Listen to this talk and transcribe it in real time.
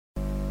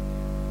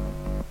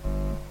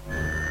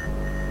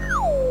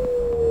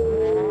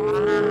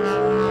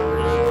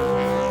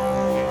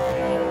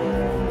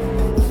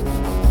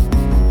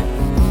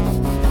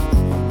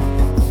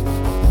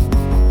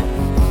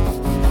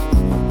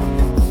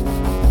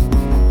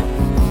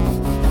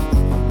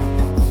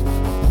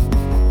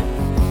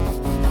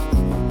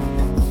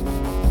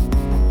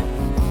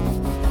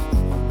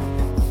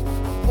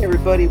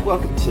everybody.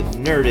 Welcome to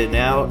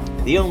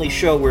NerdNOut, the only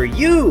show where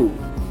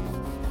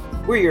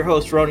we're your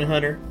host, Ronan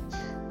Hunter.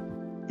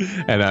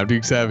 And I'm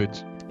Duke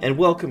Savage. And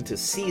welcome to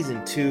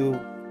Season 2,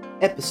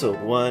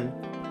 Episode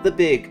 1, the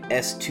big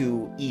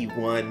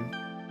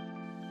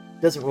S2E1.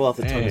 Doesn't roll off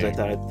the tongue as I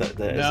thought it would.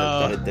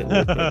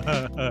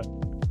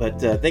 But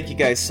thank you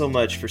guys so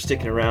much for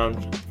sticking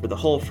around for the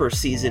whole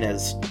first season,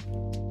 as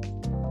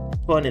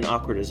fun and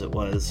awkward as it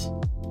was.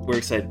 We're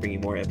excited to bring you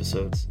more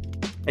episodes.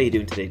 How you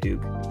doing today,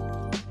 Duke?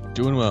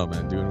 Doing well,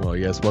 man. Doing well.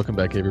 Yes, welcome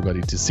back, everybody,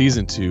 to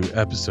Season 2,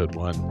 Episode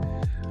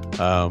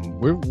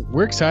 1.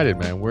 We're excited,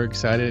 man. We're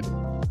excited.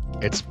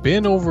 It's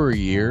been over a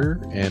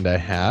year and a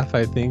half,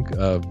 I think,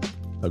 of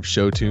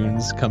show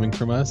tunes coming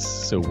from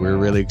us. So we're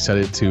really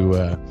excited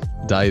to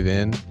dive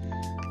in.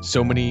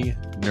 So many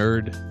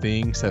nerd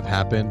things have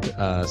happened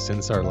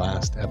since our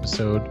last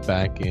episode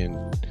back in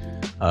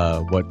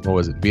what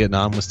was it?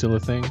 Vietnam was still a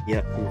thing.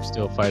 Yep, we were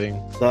still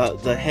fighting.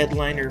 The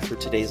headliner for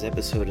today's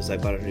episode is I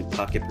bought a new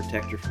pocket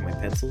protector for my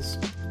pencils.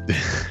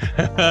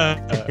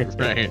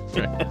 right.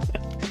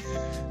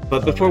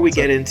 But before we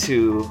get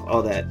into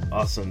all that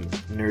awesome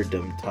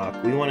nerddom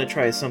talk, we want to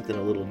try something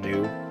a little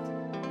new.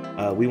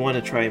 We want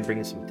to try and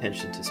bring some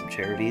attention to some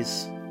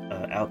charities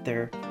out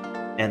there.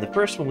 And the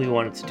first one we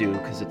wanted to do,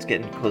 because it's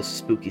getting close to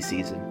spooky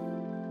season,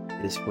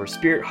 is for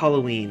Spirit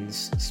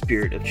Halloween's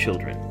Spirit of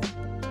Children.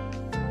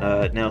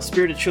 Now,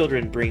 Spirit of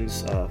Children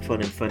brings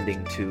fun and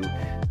funding to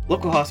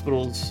local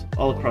hospitals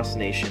all across the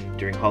nation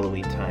during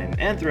Halloween time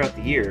and throughout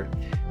the year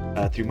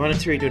through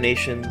monetary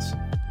donations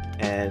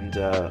and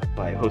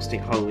by hosting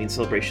Halloween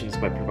celebrations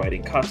by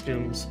providing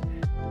costumes,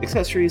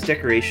 accessories,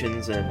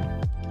 decorations,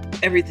 and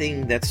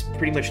everything that's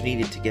pretty much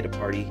needed to get a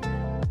party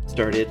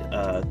started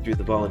through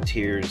the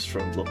volunteers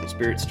from local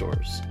spirit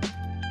stores.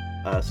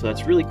 So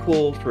that's really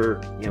cool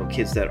for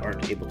kids that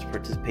aren't able to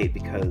participate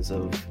because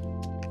of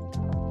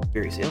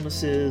various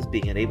illnesses,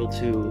 being unable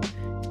to.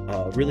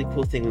 Really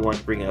cool thing we want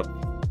to bring up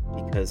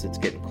because it's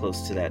getting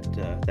close to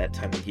that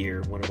time of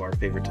year, one of our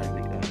favorite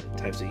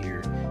times of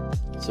year.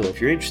 So if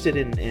you're interested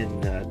in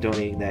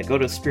donating that, go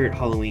to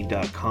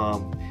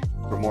spirithalloween.com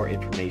for more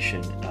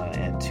information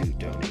and to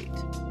donate.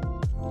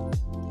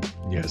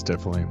 Yes,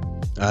 definitely.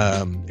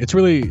 It's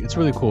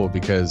really cool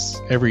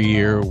because every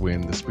year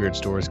when the spirit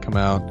stores come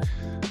out,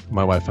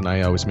 my wife and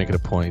I always make it a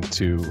point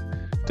to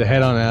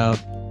head on out,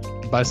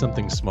 buy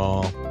something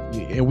small.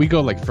 And we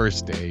go like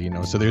first day,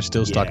 so they're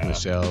still stocking the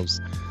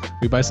shelves.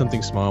 We buy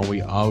something small. We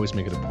always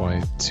make it a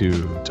point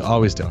to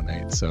always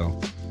donate. So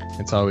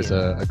it's always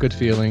a good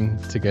feeling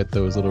to get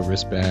those little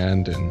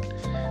wristband, and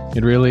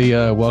it really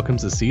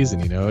welcomes the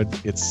season.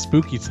 It's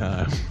spooky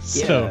time.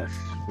 So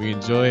we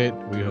enjoy it.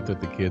 We hope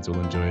that the kids will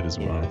enjoy it as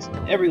well. So.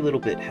 Every little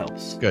bit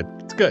helps. Good.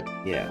 It's good.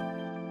 Yeah.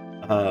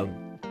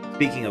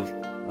 Speaking of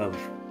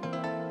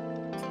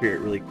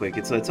spirit, really quick,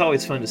 it's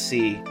always fun to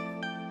see.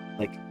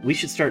 Like, we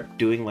should start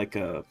doing like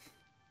a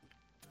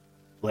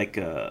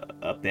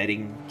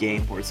betting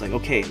game where it's like,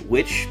 okay,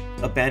 which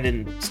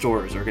abandoned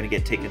stores are going to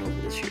get taken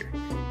over this year?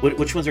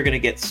 Which ones are going to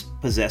get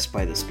possessed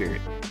by the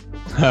spirit?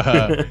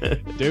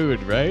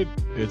 Dude, right?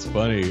 It's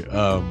funny.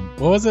 What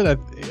was it? I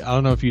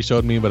don't know if you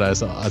showed me, but I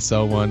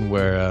saw one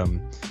where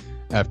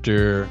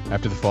after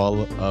the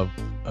fall of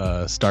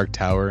Stark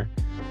Tower,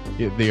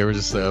 there was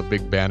just a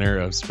big banner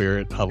of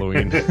Spirit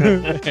Halloween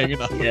hanging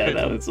off. Yeah,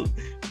 that was.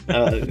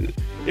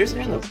 There's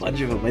a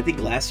bunch of them. I think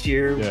last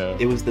year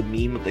it was the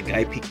meme of the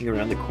guy peeking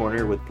around the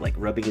corner with like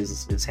rubbing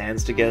his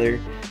hands together,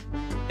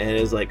 and it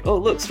was like, oh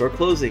look, store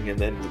closing, and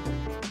then the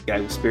guy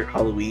with Spirit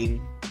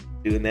Halloween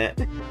doing that.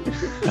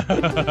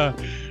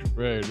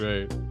 Right.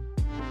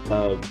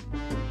 So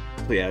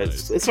yeah,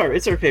 it's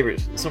our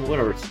favorite.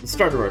 The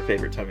start of our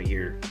favorite time of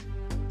year,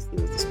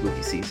 the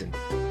spooky season.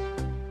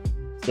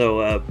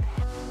 So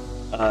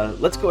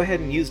let's go ahead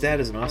and use that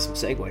as an awesome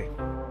segue.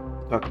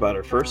 Talk about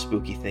our first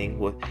spooky thing.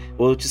 Well,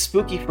 which is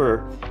spooky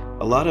for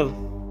a lot of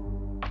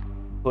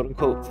quote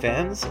unquote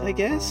fans, I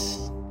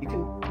guess.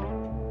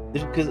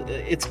 Because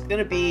it's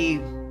gonna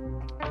be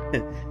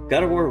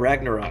God of War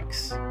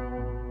Ragnarok's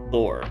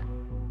lore.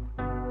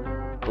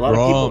 A lot of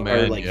people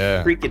are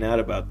freaking out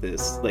about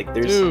this. Like,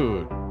 there's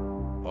dude.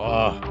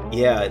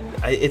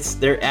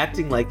 They're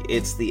acting like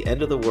it's the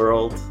end of the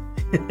world.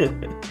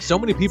 So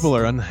many people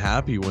are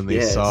unhappy when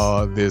they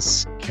saw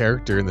this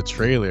character in the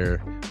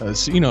trailer,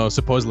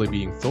 supposedly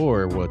being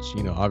Thor, which,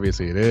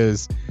 obviously it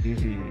is.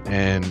 Mm-hmm.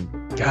 And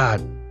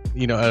God,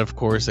 of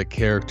course, a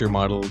character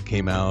model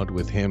came out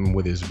with him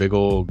with his big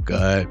old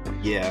gut.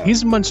 Yeah.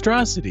 He's a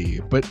monstrosity,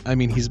 but I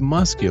mean, he's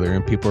muscular,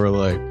 and people are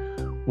like,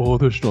 oh,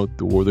 that's not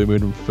Thor, they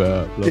made him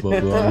fat, blah,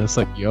 blah, blah. And it's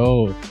like,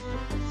 yo,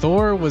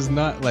 Thor was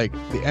not, like,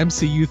 the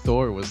MCU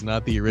Thor was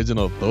not the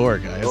original Thor,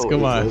 guys.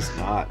 Come on. It was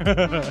not.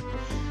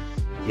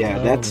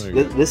 Yeah,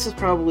 this is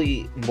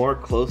probably more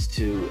close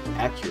to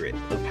accurate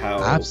of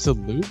how.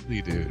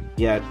 Absolutely, dude.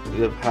 Yeah,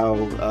 of how.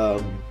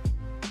 What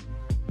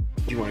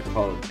do you want to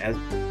call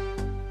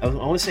them? I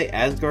want to say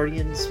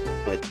Asgardians,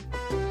 but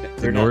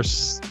they're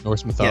Norse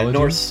mythology. Yeah,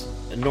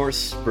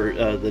 Norse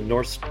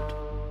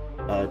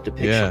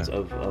depictions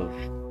of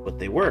what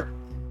they were.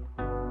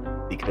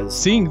 because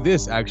seeing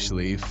this,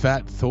 actually,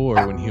 Fat Thor,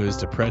 when he was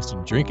depressed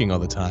and drinking all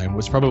the time,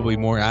 was probably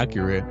more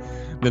accurate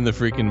than the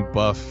freaking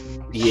buff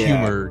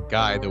humor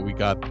guy that we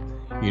got,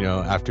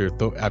 after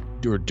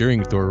or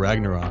during Thor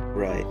Ragnarok.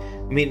 Right.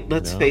 I mean,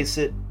 let's face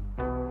it.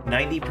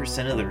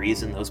 90% of the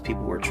reason those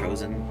people were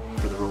chosen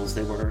for the roles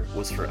they were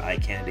was for eye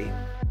candy.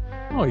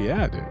 Oh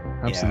yeah, dude.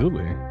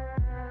 Absolutely.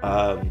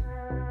 Yeah.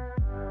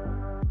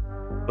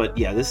 But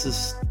yeah, this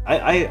is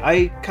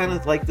I kind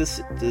of like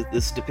this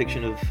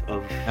depiction of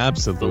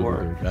absolutely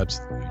Thor.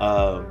 Absolutely.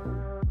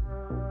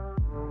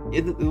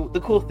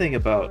 The cool thing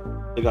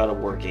about the God of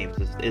War games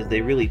is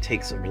they really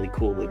take some really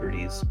cool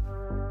liberties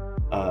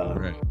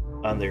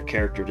on their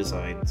character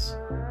designs.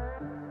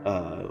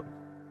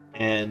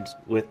 And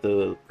with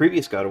the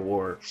previous God of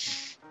War,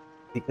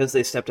 because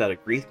they stepped out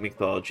of Greek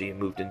mythology and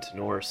moved into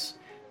Norse,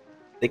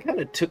 they kind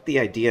of took the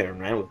idea and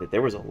ran with it.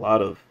 There was a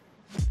lot of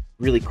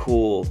really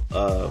cool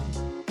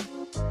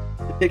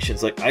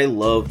depictions. Like, I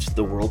loved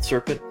the World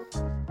Serpent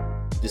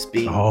just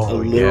being a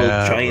little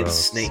giant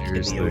snake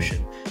in the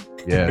ocean.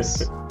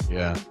 Yes.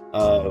 Yeah.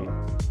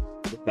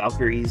 The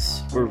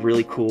Valkyries were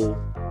really cool.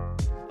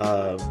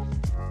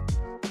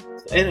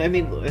 And I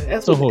mean,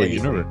 that's the whole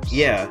universe.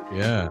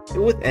 Yeah.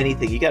 With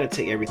anything, you got to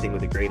take everything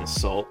with a grain of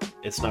salt.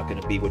 It's not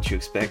going to be what you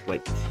expect.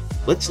 Like,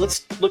 let's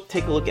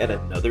take a look at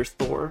another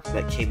Thor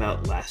that came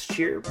out last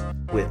year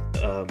with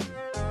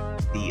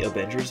the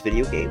Avengers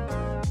video game.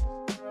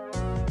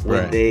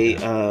 When they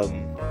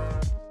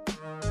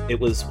it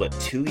was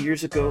 2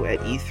 years ago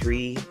at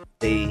E3,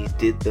 they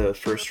did the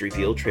first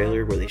reveal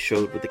trailer where they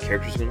showed what the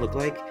characters were going to look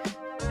like,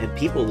 and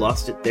people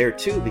lost it there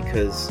too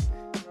because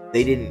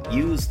they didn't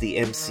use the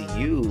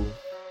MCU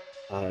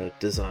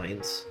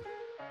designs.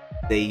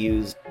 They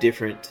used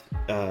different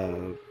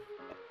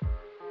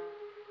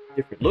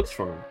looks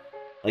for him.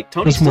 Like,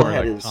 Tony still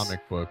had his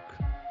comic book.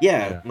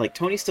 Yeah, like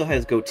Tony still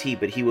has goatee,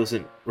 but he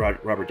wasn't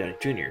Robert Downey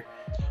Jr.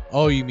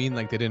 Oh, you mean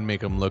like they didn't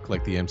make him look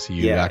like the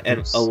MCU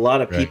actors? And a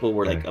lot of people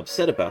were like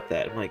upset about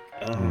that. I'm like,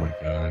 oh my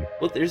god.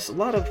 Well, there's a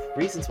lot of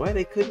reasons why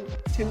they couldn't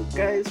too,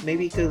 guys.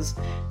 Maybe because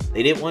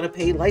they didn't want to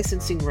pay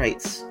licensing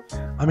rights.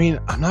 I mean,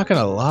 I'm not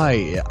gonna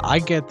lie, I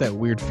get that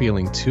weird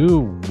feeling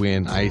too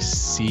when I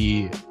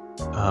see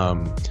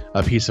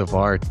a piece of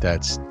art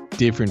that's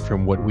different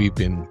from what we've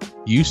been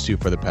used to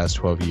for the past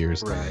 12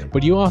 years. Right.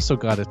 But you also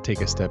got to take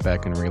a step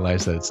back and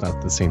realize that it's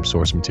not the same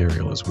source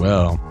material as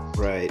well.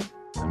 Right.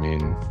 I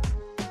mean,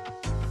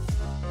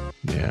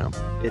 yeah.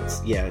 It's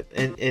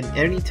and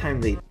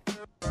anytime they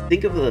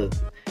think of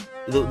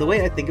the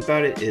way I think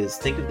about it is,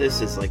 think of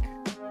this as like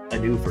a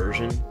new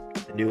version,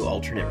 a new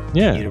alternate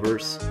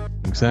universe.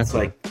 Exactly. It's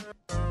like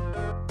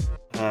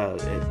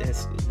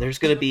there's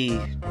going to be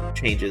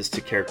changes to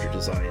character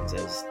designs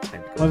as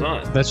time goes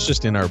on. That's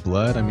just in our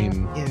blood. I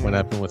mean, what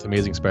happened with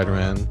Amazing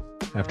Spider-Man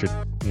after,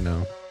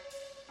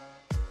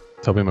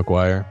 Tobey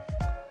Maguire?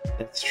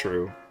 That's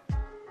true.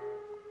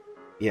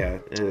 Yeah.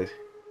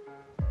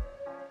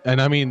 And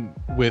I mean,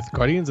 with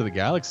Guardians of the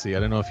Galaxy, I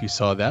don't know if you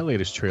saw that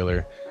latest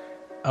trailer.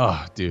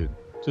 Oh, dude.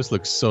 Just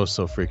looks so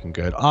freaking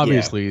good.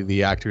 Obviously,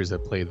 the actors that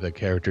play the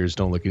characters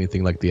don't look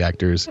anything like the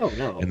actors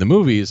in the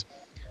movies.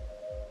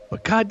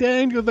 But god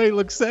dang, do they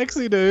look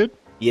sexy, dude.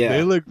 Yeah.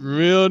 They look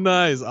real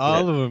nice.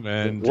 All of them,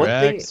 man. One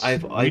thing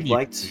I've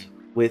liked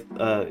with,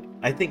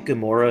 I think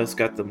Gamora's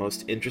got the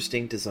most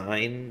interesting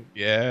design.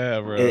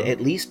 Yeah, bro.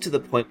 At least to the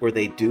point where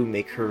they do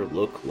make her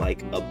look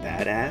like a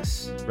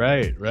badass.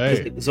 Right.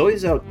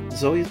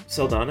 Zoe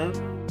Saldana,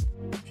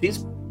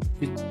 she's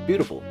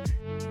beautiful.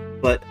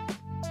 But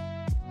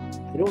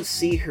I don't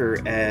see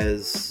her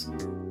as...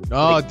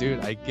 Oh, dude,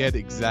 I get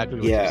exactly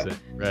what you're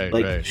saying.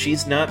 Right.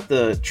 She's not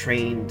the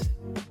trained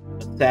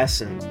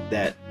assassin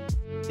that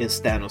is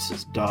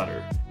Thanos'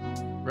 daughter.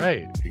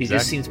 Right. She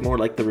just seems more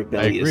like the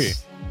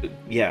rebellious. I agree.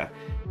 Yeah.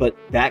 But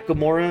that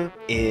Gamora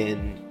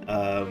in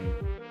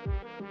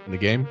the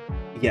game?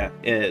 Yeah,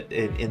 in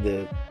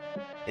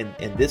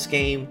this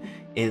game,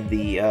 in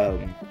the oh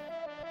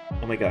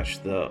my gosh,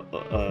 the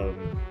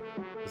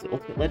was it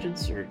Ultimate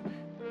Legends or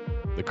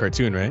the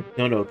cartoon, right?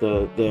 No,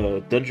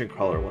 the Dungeon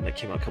Crawler one that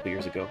came out a couple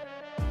years ago.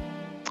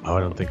 Oh, I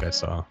don't think I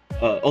saw.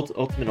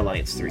 Ultimate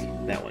Alliance 3,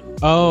 that one.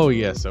 Oh,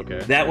 yes,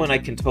 okay. That one I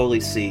can totally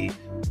see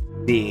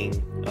being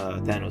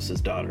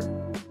Thanos' daughter.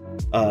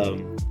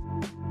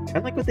 Kind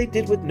of like what they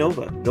did with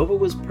Nova. Nova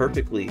was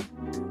perfectly...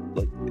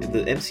 like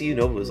the MCU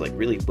Nova was like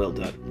really well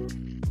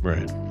done.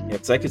 Right. Yeah,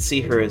 because I could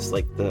see her as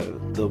like the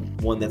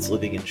one that's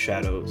living in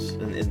shadows,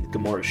 in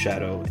Gamora's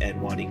shadow,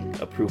 and wanting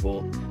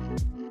approval.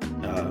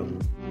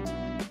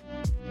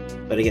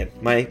 But again,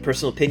 my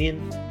personal opinion,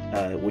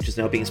 which is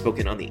now being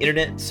spoken on the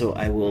internet, so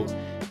I will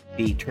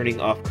be turning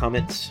off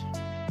comments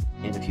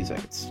in a few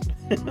seconds.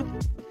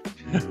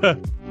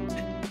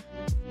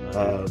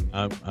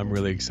 I'm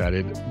really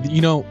excited.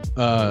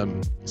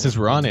 Since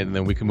we're on it, and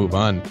then we can move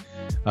on.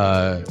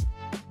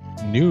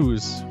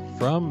 News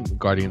from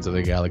Guardians of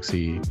the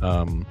Galaxy.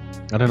 I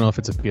don't know if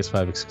it's a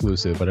PS5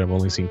 exclusive, but I've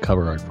only seen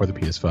cover art for the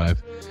PS5.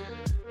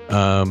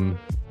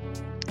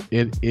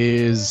 It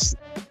is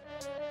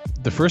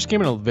the first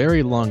game in a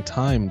very long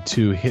time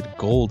to hit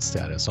gold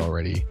status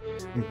already,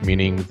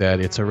 meaning that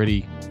it's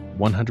already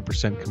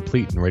 100%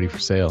 complete and ready for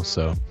sale.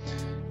 So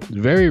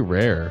very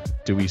rare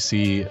do we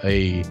see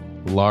a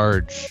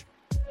large,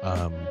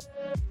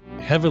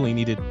 heavily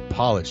needed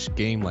polished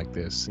game like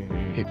this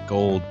hit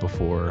gold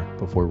before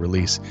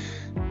release.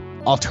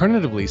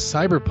 Alternatively,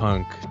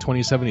 Cyberpunk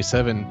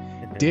 2077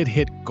 did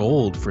hit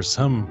gold for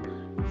some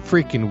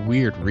freaking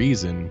weird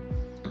reason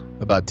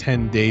about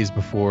 10 days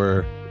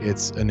before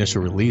its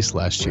initial release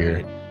last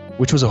year,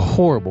 which was a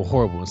horrible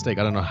mistake.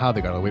 I don't know how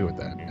they got away with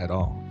that at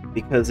all.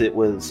 Because it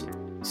was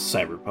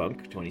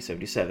Cyberpunk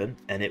 2077,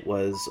 and it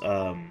was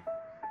what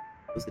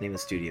was the name of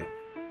the studio?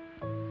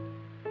 Oh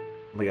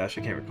my gosh,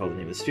 I can't recall the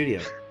name of the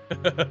studio.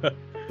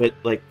 But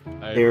like,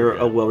 they're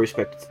a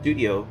well-respected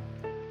studio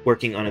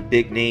working on a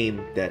big name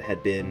game that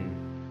had been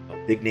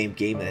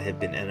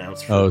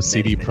announced. For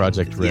CD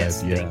Projekt Red.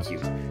 Yes, yeah. Thank you.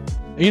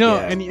 You know,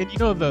 and you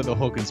know the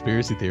whole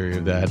conspiracy theory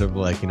of that, of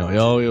like, you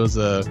know, it was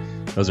a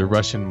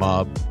Russian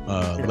mob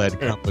led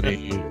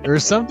company or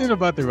something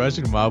about the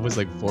Russian mob was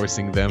like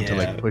forcing them to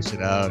like push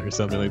it out or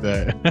something like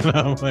that. And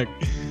I'm like,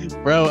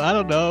 bro, I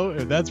don't know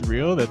if that's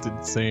real. That's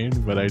insane,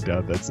 but I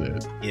doubt that's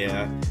it.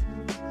 Yeah.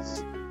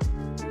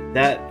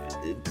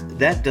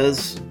 That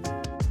does,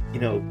 you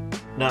know,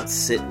 not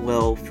sit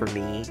well for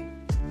me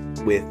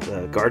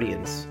with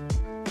Guardians.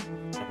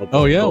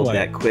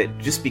 That quit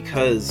just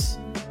because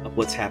of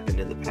what's happened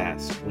in the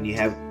past. When you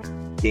have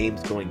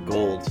games going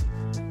gold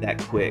that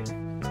quick,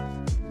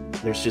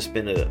 there's just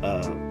been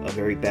a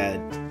very bad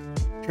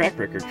track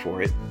record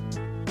for it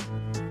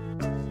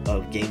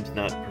of games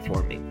not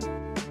performing.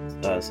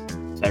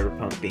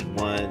 Cyberpunk being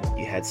one.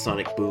 You had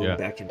Sonic Boom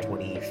back in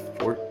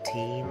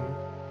 2014,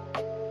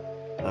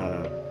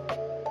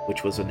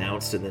 which was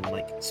announced and then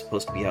like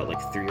supposed to be out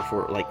like 4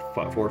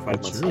 or 5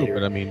 months later.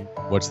 But I mean,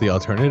 what's the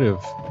alternative?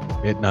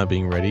 It not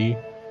being ready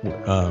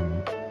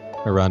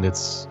around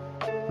its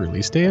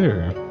release date,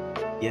 or?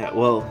 Yeah,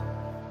 well,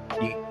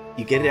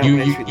 you get it out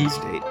past release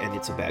date, and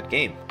it's a bad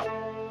game.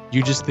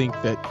 You just think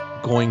that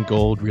going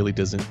gold really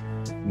doesn't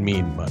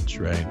mean much,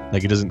 right?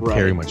 Like, it doesn't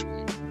carry much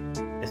weight.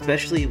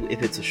 Especially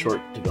if it's a short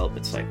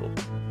development cycle.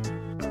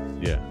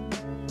 Yeah.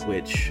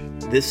 Which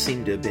this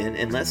seemed to have been,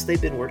 unless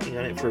they've been working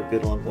on it for a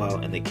good long while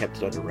and they kept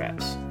it under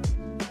wraps.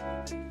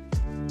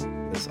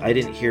 Because I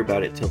didn't hear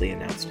about it till they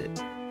announced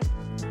it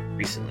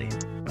recently.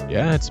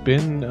 Yeah, it's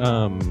been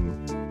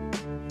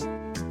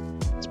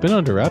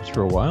under wraps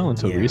for a while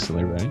until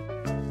recently, right?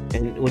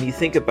 And when you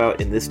think about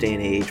in this day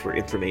and age where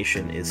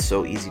information is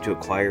so easy to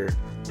acquire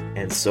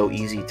and so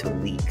easy to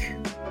leak,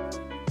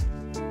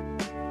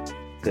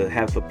 to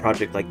have a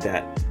project like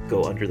that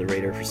go under the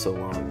radar for so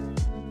long,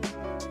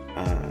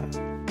 I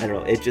don't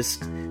know, it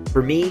just,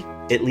 for me,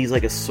 it leaves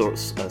like a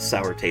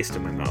sour taste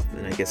in my mouth,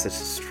 and I guess that's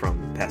just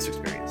from past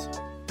experience.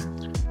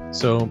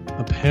 So,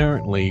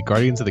 apparently,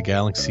 Guardians of the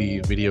Galaxy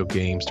video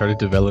game started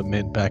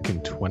development back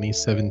in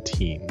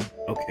 2017.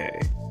 Okay.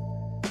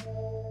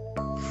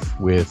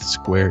 With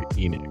Square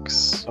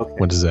Enix. Okay.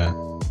 What is that?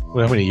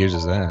 Well, how many years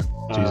is that?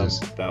 Jesus.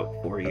 About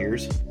 4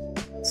 years.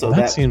 So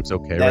that seems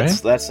okay, right?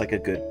 That's like a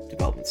good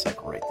development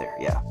cycle right there,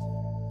 yeah.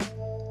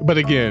 But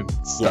again,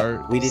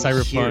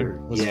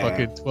 Cyberpunk was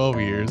fucking 12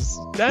 years.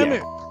 Damn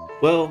it!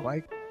 Well,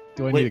 why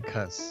do I need to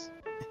cuss?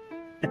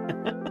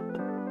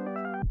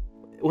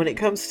 When it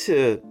comes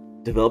to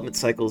development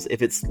cycles,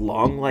 if it's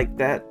long like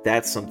that,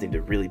 that's something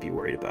to really be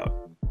worried about.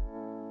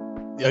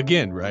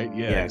 Again, right?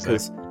 Yeah,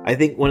 because I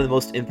think one of the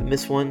most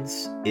infamous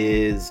ones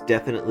is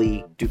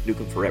definitely Duke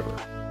Nukem Forever,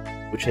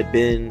 which had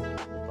been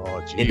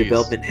in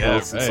development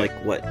hell since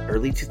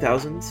early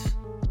 2000s?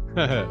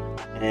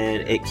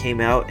 And it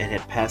came out and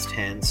had passed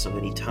hands so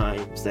many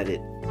times that it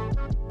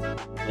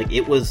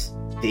was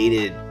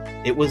dated.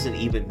 It wasn't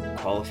even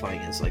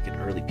qualifying as like an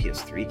early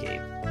PS3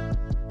 game.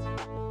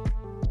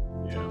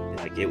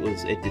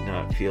 It did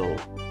not feel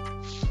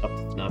up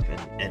to snuff,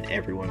 and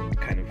everyone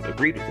kind of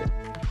agreed with it.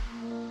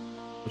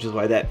 Which is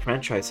why that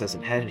franchise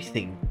hasn't had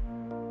anything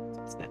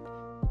since then.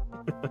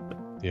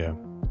 Yeah.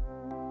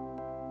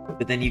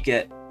 But then you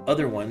get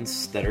other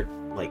ones that are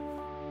like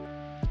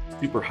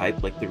super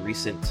hype, like the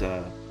recent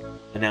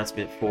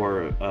announcement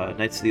for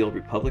Knights of the Old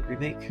Republic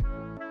remake.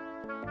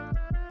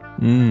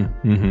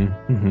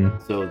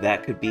 So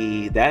that could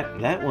be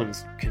that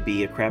one's can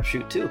be a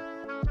crapshoot too.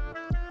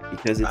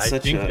 Because it's I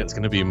think it's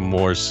going to be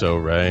more so,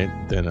 right,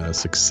 than a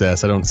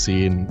success. I don't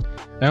see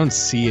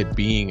it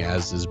being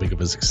as big of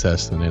a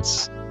success than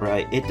it's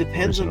right. It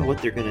depends on what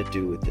they're going to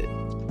do with it.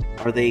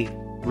 Are they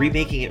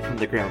remaking it from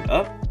the ground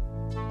up?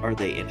 Are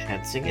they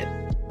enhancing it?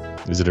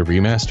 Is it a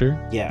remaster?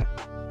 Yeah.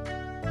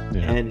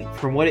 And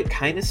from what it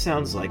kind of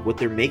sounds like, what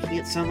they're making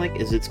it sound like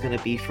is it's going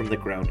to be from the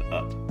ground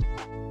up.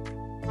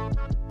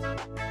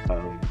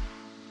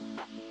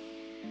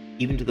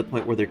 Even to the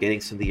point where they're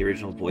getting some of the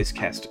original voice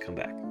cast to come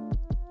back.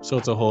 So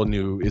it's a whole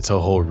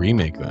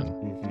remake then.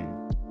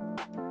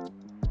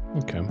 Mm-hmm.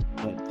 Okay.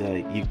 But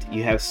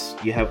you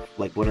have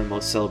like one of the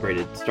most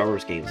celebrated Star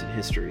Wars games in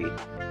history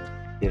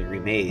getting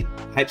remade.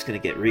 Hype's gonna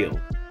get real.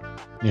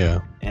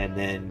 Yeah. And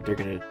then they're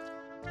gonna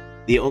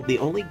The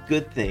only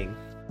good thing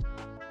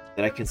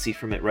that I can see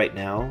from it right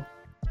now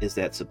is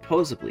that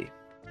supposedly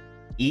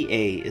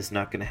EA is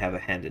not going to have a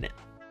hand in it.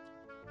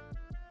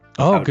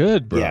 Oh,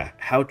 good, bro. Yeah,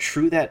 how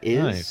true that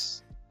is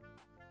Nice.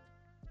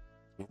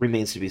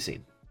 remains to be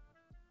seen.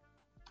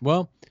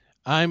 Well,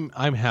 I'm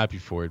happy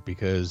for it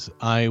because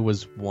I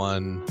was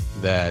one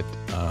that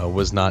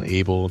was not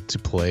able to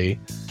play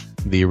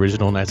the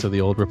original Knights of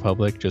the Old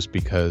Republic just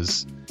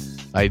because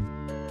I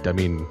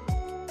mean,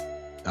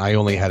 I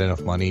only had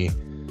enough money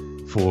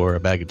for a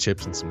bag of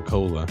chips and some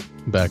cola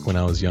back when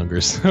I was younger.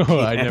 So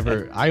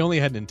I only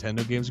had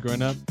Nintendo games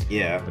growing up.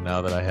 Yeah. But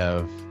now that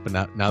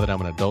now that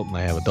I'm an adult and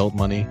I have adult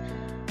money,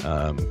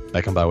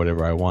 I can buy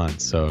whatever I want.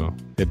 So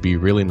it'd be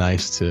really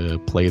nice to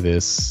play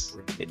this,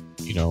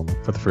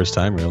 for the first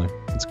time, really.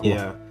 It's cool.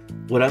 Yeah.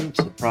 What I'm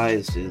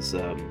surprised is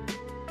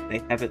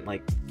they haven't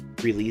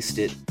released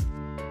it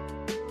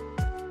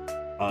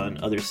on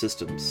other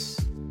systems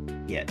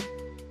yet.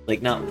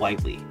 Not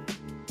widely.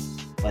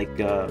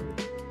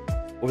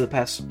 Over the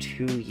past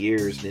 2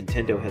 years,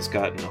 Nintendo has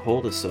gotten a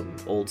hold of some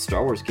old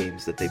Star Wars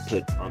games that they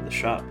put on the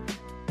shop,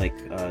 the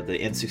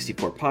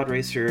N64 Pod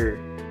Racer,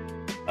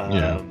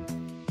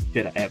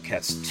 Jedi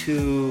Outcast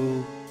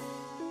 2.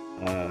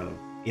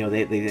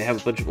 They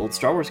have a bunch of old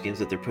Star Wars games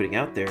that they're putting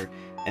out there,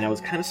 and I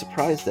was kind of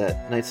surprised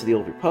that Knights of the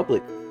Old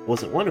Republic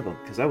wasn't one of them,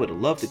 because I would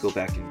have loved to go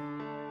back and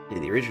play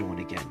the original one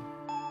again.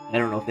 I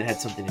don't know if it had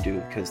something to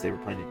do because they were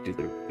planning to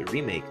do the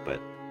remake,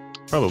 but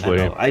probably.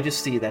 I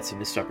just see that's a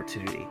missed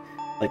opportunity.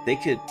 They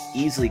could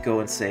easily go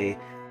and say,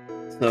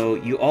 so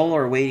you all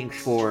are waiting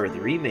for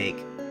the remake,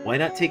 why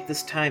not take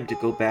this time to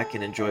go back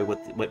and enjoy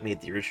what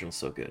made the original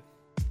so good?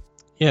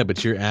 Yeah,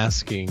 but you're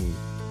asking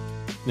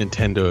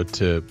Nintendo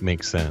to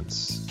make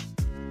sense.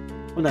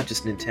 Well, not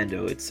just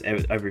Nintendo, it's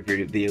every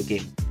video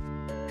game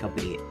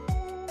company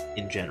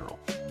in general.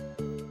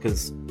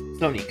 Because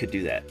Sony could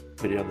do that,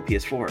 put it on the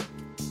PS4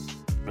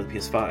 or the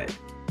PS5.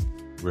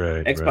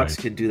 Right. Xbox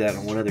can do that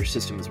on what other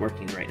system is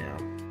working right now.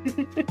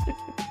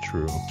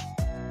 True.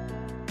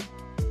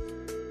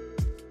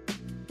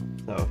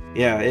 So,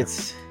 yeah,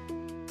 it's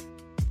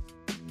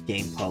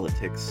game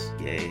politics.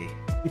 Yay.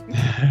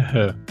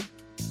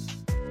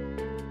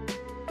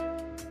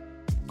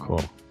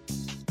 Cool.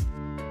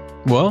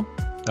 Well,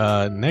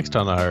 next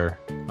on our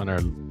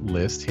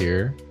list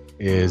here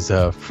is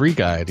Free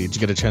Guy. Did you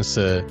get a chance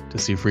to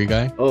see Free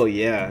Guy? Oh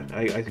yeah,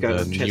 I got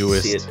a chance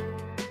to see it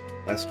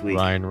last week.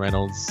 Ryan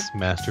Reynolds'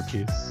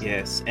 masterpiece.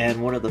 Yes,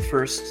 and one of the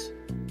first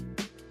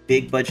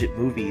big budget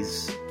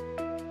movies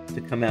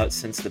to come out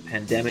since the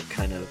pandemic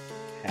kind of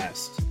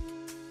passed,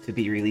 to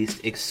be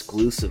released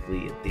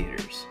exclusively in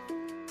theaters.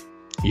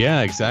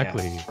 Yeah,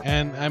 exactly. Yeah.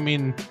 And I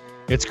mean,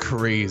 it's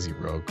crazy,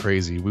 bro.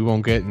 Crazy. We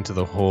won't get into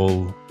the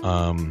whole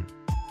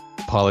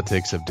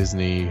politics of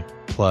Disney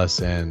Plus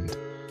and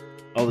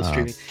all the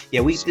streaming.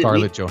 Yeah,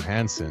 Scarlett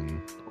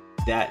Johansson.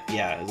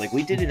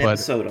 We did an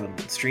episode on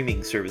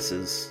streaming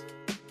services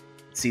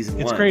season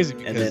 1. It's crazy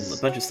because, and then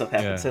a bunch of stuff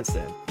happened since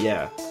then.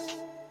 Yeah.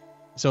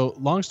 So,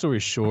 long story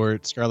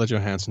short, Scarlett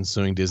Johansson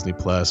suing Disney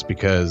Plus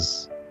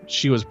because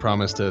she was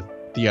promised a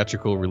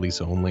theatrical release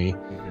only.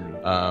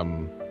 Mm-hmm.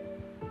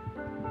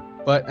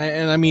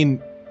 I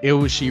mean,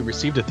 she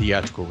received a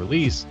theatrical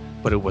release,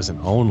 but it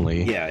wasn't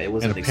only. Yeah, it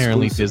wasn't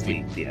apparently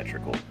exclusively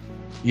theatrical.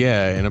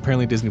 Yeah, and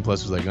apparently Disney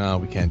Plus was like, "Oh,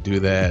 we can't do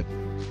that."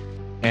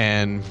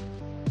 And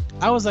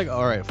I was like,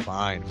 "All right,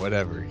 fine,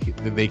 whatever.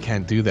 They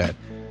can't do that."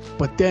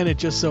 But then it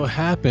just so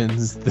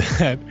happens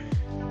that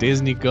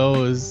Disney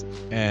goes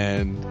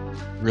and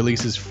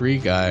releases Free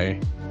Guy,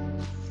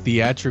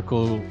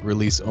 theatrical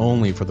release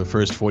only for the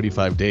first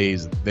 45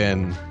 days.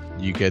 Then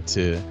you get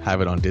to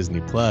have it on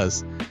Disney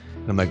Plus.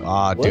 And I'm like,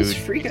 dude. Was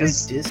Free Guy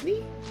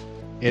Disney?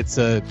 It's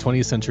a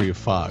 20th Century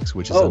Fox,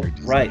 which is under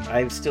Disney. Right.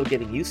 I'm still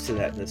getting used to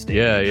that in this day.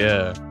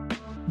 Yeah.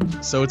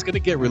 So it's going to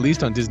get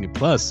released on Disney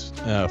Plus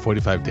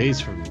 45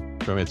 days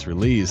from its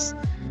release.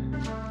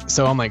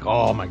 So I'm like,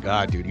 oh my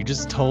God, dude, you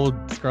just told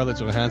Scarlett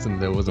Johansson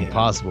that it was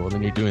impossible, and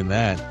then you're doing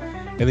that.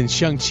 And then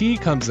Shang-Chi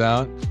comes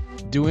out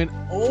doing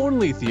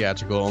only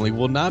theatrical, only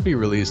will not be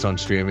released on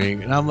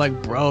streaming. And I'm like,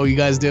 bro, you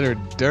guys did her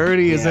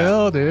dirty as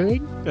hell,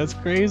 dude. That's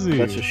crazy.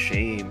 That's a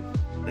shame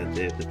that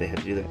they had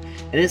to do that.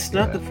 And it's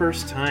not the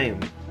first time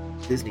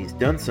Disney's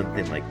done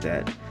something like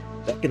that.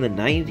 Back in the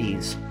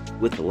 90s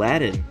with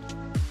Aladdin,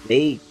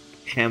 they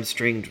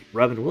hamstringed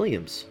Robin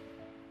Williams.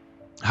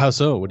 How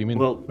so? What do you mean?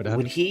 Well,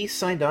 when he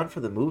signed on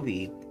for the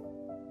movie,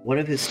 one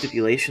of his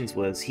stipulations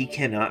was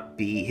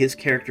his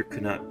character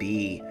could not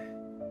be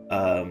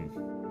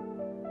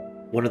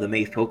one of the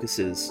main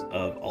focuses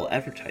of all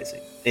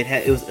advertising.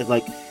 It was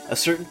like a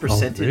certain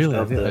percentage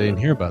of the... I didn't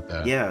hear about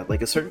that. Yeah,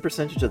 like a certain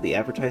percentage of the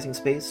advertising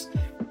space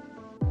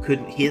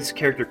his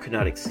character could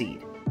not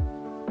exceed.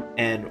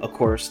 And of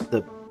course,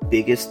 the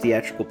biggest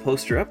theatrical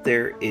poster up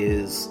there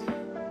is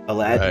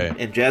Aladdin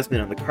and Jasmine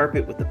on the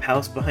carpet with the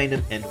palace behind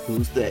him, and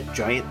who's that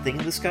giant thing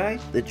in the sky?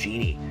 The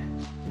genie.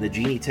 And the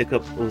genie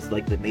was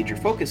like the major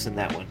focus in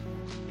that one,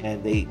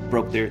 and they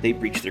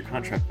breached their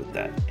contract with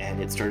that,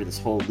 and it started this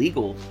whole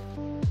legal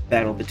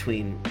battle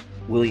between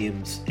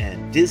Williams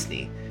and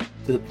Disney,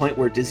 to the point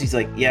where Disney's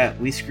like, yeah,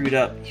 we screwed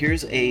up.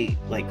 Here's a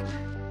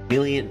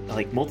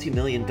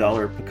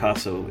multi-million-dollar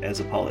Picasso as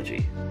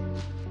apology.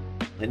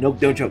 Like, no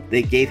joke.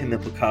 They gave him a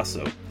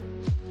Picasso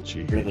for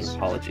an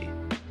apology.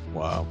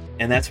 Wow.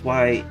 And that's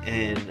why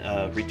in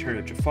Return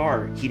of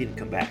Jafar, he didn't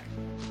come back.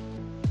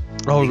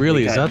 Oh,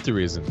 really? Is that the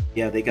reason?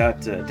 Yeah, they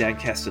got Dan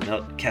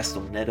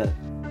Castellaneta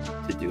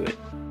to do it.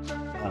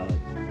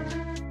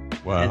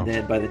 Wow. And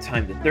then by the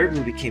time the third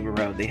movie came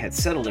around, they had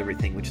settled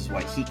everything, which is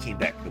why he came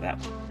back for that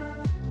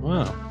one.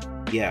 Wow.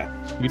 Yeah.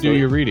 You do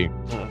your reading.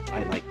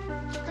 I like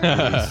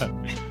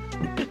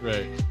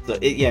Right. So,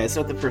 it's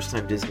not the first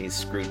time Disney's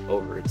screwed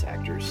over its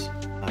actors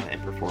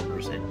and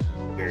performers and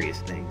various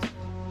things.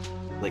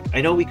 Like,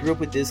 I know we grew up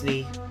with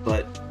Disney,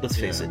 but let's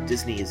face it,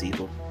 Disney is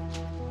evil.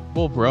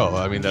 Well, bro,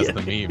 I mean, that's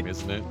the meme,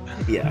 isn't it?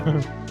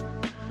 Yeah.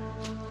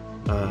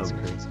 That's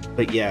crazy.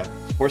 But yeah,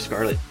 poor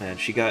Scarlett, man,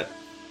 she got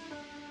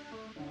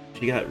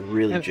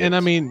really gypped. And I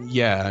mean,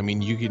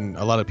 you can,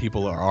 a lot of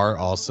people are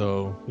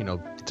also,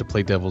 to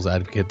play devil's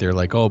advocate, they're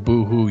like, oh,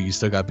 boo-hoo, you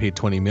still got paid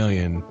 $20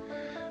 million.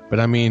 But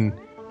I mean,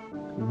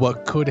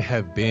 what could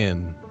have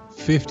been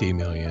 $50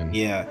 million?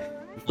 Yeah.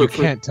 You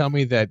can't tell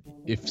me that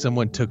if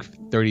someone took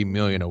 $30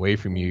 million away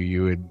from you,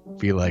 you would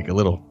be like a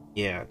little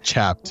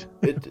chapped.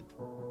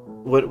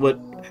 What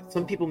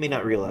some people may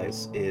not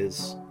realize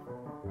is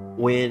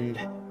when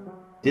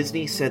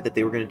Disney said that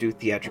they were going to do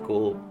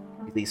theatrical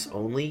release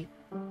only,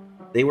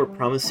 they were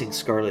promising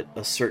Scarlett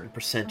a certain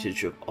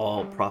percentage of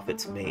all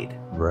profits made.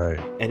 Right.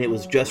 And it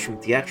was just from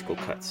theatrical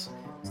cuts.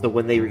 So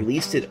when they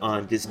released it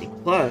on Disney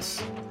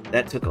Plus,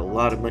 that took a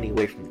lot of money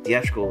away from the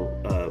theatrical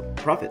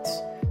profits.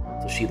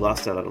 So she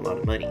lost out on a lot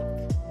of money.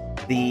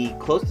 The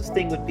closest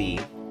thing would be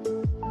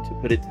to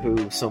put it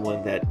to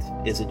someone that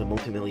isn't a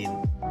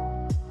multi-million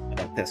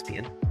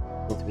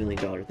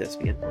dollar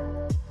thespian,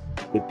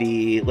 would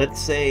be,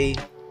 let's say,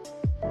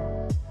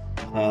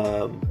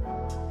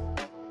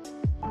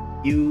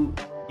 you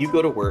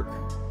go to work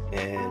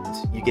and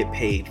you get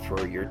paid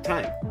for your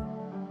time,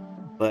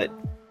 but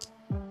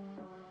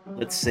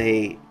let's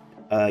say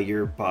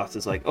your boss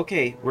is like,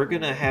 okay, we're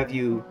gonna have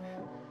you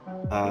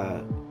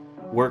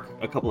work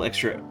a couple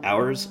extra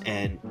hours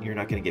and you're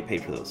not gonna get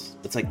paid for those.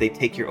 It's like they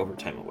take your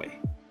overtime away.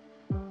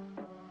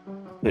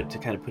 But to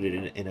kind of put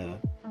it in a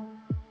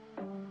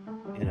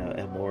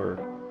more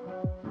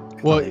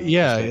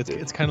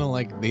it's kind of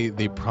like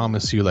they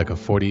promise you like a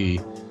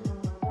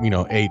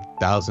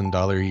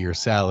 $8,000 a year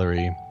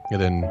salary,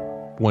 and then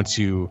once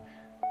you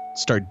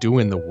start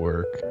doing the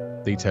work,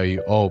 they tell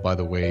you, oh, by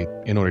the way,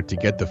 in order to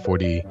get the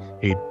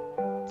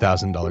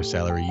 $48,000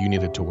 salary, you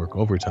needed to work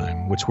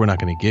overtime, which we're not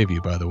going to give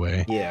you, by the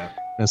way. Yeah.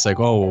 And it's like,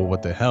 oh, well,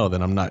 what the hell?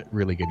 Then I'm not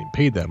really getting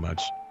paid that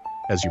much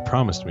as you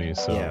promised me.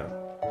 So yeah.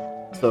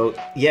 So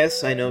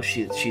yes, I know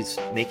she's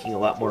making a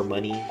lot more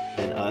money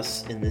than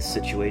us in this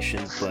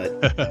situation, but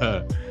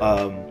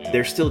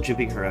they're still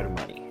jipping her out of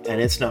money,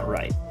 and it's not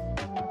right.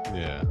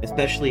 Yeah.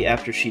 Especially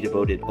after she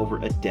devoted over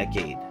a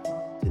decade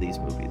to these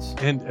movies.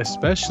 And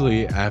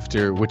especially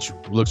after, which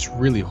looks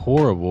really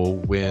horrible,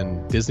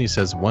 when Disney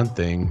says one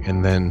thing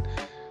and then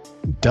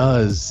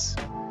does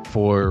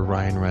for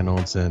Ryan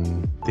Reynolds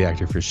and the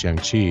actor for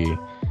Shang-Chi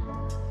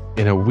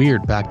in a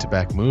weird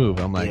back-to-back move.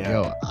 I'm like,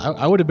 yo,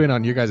 I would have been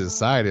on your guys'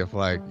 side if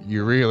like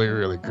you really,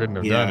 really couldn't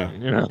have done it,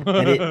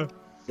 And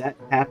that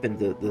happened.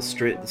 The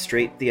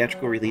straight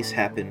theatrical release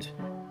happened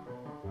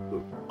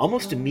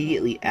almost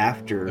immediately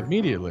after.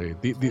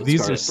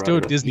 These are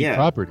still Disney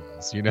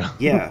properties,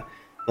 Yeah,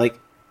 like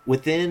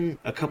within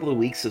a couple of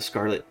weeks of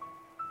Scarlett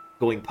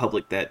going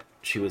public that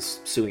she was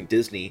suing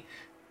Disney,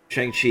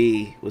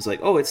 Shang-Chi was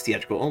like, oh, it's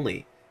theatrical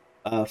only.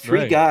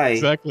 Free Guy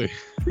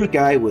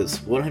was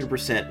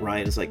 100%.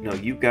 Ryan is like, no,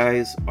 you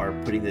guys are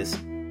putting this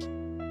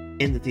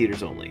in the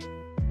theaters only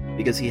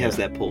because he has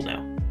that pull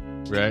now.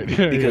 Right.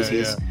 Because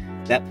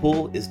that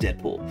pull is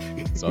Deadpool.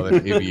 It's all that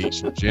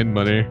aviation gin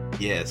money.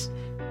 Yes.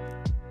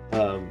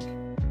 And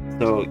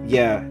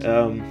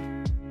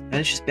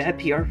it's just bad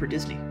PR for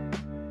Disney.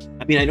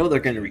 I mean, I know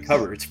they're going to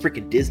recover. It's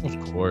freaking Disney.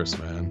 Of course,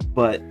 man.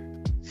 But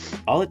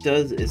all it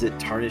does is it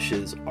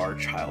tarnishes our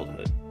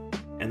childhood,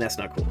 and that's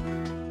not cool.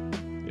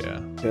 Yeah.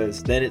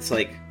 Because then it's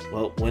like,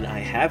 well, when I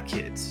have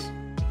kids,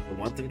 I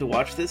want them to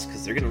watch this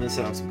because they're going to miss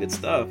out on some good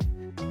stuff.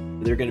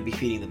 But they're going to be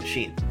feeding the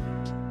machine.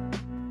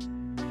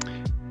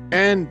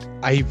 And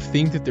I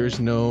think that there's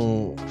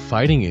no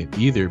fighting it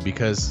either,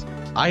 because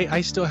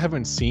I still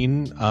haven't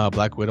seen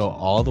Black Widow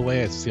all the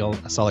way. I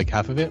saw like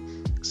half of it.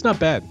 It's not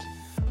bad.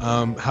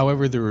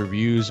 However, the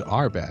reviews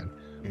are bad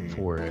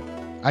for it.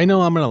 I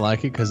know I'm gonna like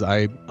it because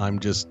I'm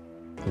just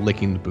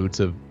licking the boots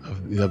of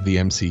the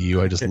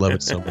MCU. I just love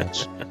it so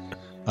much.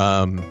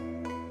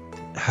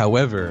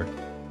 However,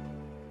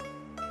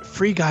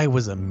 Free Guy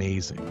was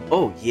amazing.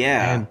 Oh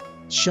yeah. And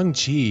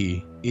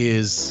Shang-Chi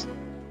is.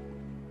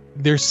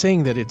 They're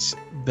saying that it's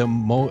the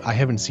most. I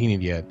haven't seen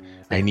it yet.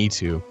 I need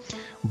to,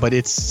 but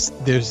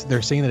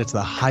they're saying that it's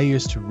the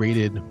highest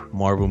rated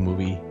Marvel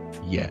movie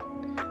yet.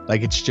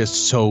 Like, it's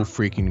just so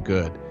freaking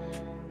good.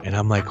 And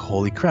I'm like,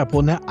 holy crap.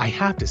 Well, now I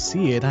have to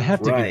see it. I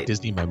have to give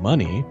Disney my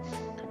money.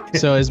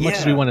 So as much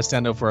as we Yeah. want to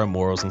stand up for our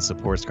morals and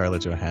support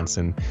Scarlett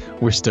Johansson,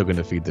 we're still going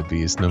to feed the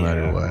beast no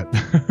matter what.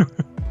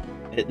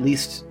 At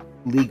least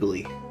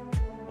legally.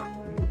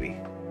 Movie.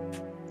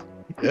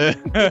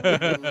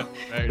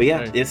 But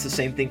yeah, it's the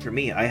same thing for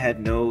me. I had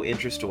no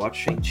interest to watch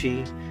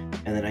Shang-Chi,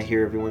 and then I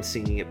hear everyone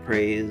singing it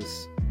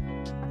praise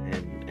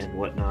and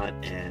whatnot,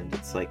 and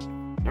it's like,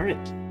 darn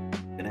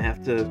it, gonna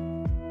have to.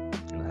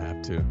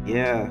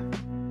 Yeah,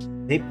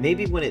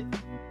 maybe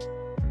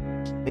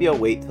maybe I'll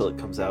wait till it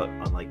comes out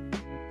on like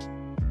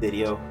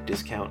video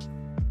discount.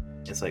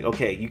 It's like,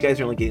 okay, you guys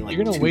are only getting like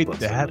you're gonna $2 wait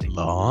that already.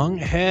 long?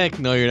 Heck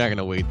no, you're not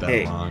gonna wait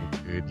that long,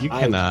 dude. You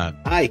cannot.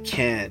 I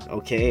can.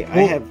 Okay,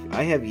 well,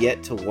 I have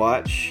yet to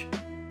watch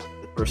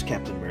the first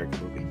Captain America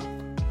movie.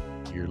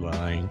 You're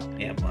lying.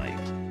 I am lying.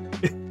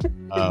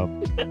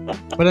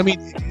 But I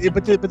mean,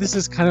 but this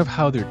is kind of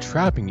how they're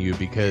trapping you,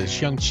 because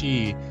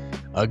Shang-Chi,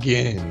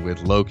 again,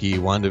 with Loki,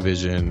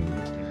 WandaVision,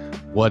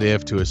 What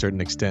If to a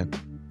certain extent,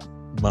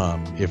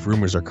 if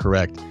rumors are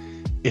correct,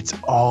 it's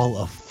all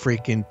a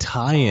freaking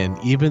tie-in,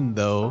 even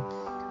though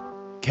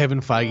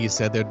Kevin Feige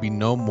said there'd be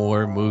no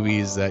more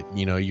movies that,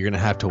 you're going to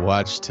have to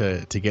watch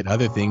to get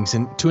other things.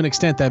 And to an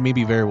extent, that may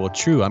be very well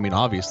true. I mean,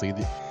 obviously,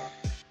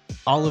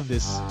 all of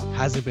this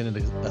hasn't been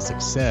a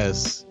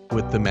success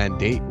with the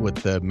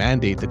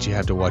mandate that you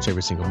have to watch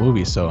every single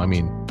movie. So, I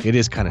mean, it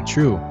is kind of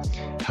true.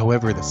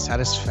 However, the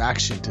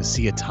satisfaction to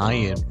see a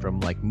tie-in from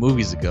like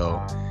movies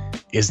ago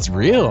is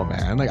real,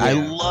 man. Like, I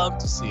love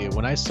to see it.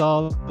 When I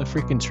saw the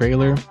freaking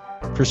trailer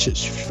for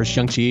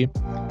Shang-Chi,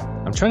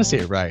 I'm trying to say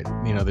it right.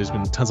 There's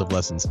been tons of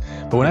lessons.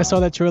 But when I saw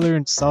that trailer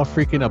and saw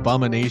freaking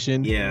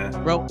Abomination,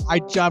 bro, I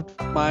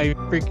dropped my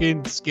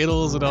freaking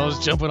Skittles and I was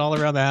jumping all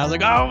around the house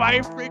like, oh my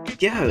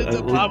freaking it's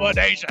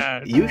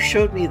Abomination. You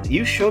showed me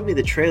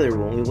the trailer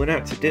when we went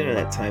out to dinner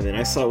that time, and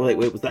I saw like,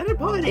 wait, was that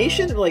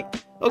Abomination? And like,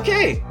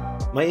 okay,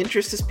 my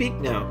interest is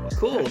peaked now.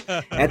 Cool.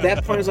 At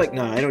that point, I was like,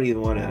 no, I don't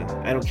even want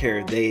to. I don't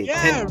care. They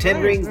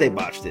 10 rings, they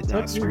botched it.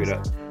 No, screw it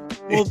up.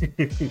 Well,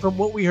 from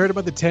what we heard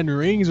about the 10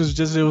 Rings,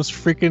 it was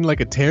freaking like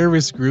a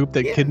terrorist group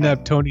that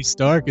kidnapped Tony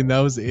Stark, and that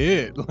was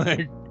it.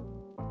 Like,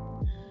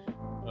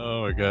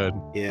 oh my god.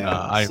 Yeah.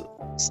 I'm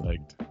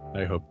psyched.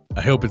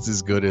 I hope it's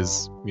as good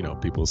as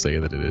people say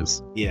that it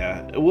is.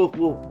 Yeah, we'll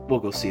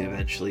go see it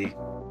eventually.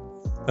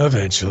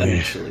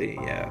 Eventually,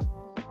 yeah.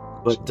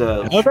 But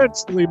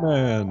eventually,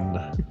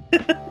 man.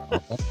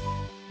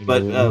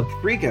 But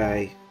Free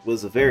Guy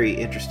was a very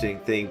interesting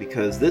thing,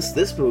 because this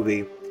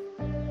movie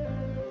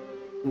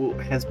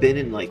has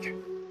been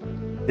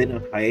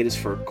on hiatus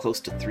for close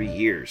to 3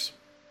 years.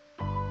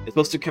 It's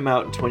supposed to come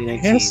out in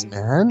 2019. Yes,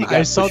 man.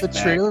 I saw the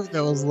trailer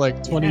that was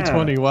like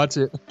 2020. Watch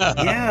it.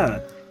 Yeah.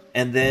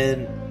 And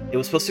then it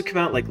was supposed to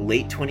come out like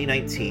late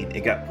 2019.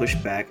 It got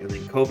pushed back, and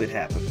then COVID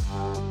happened.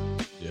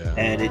 Yeah.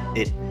 And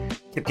it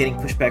kept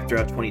getting pushed back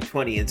throughout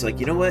 2020. And it's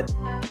like, you know what?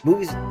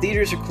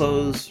 Theaters are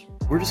closed.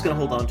 We're just going to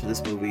hold on to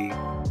this movie.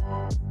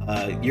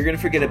 You're going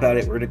to forget about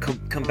it. We're going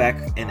to come back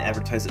and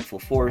advertise it full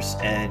force,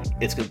 and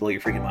it's going to blow your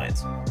freaking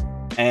minds.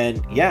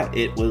 And yeah,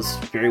 it was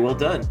very well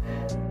done.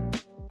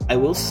 I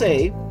will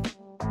say,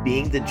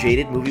 being the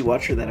jaded movie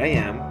watcher that I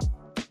am,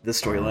 the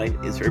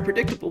storyline is very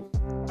predictable.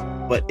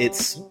 But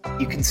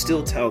you can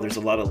still tell there's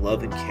a lot of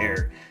love and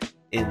care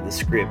in the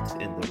script,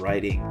 in the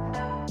writing,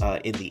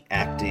 in the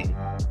acting,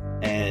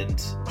 and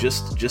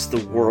just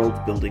the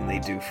world building they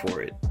do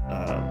for it.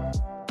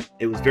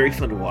 It was very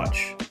fun to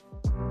watch.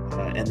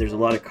 And there's a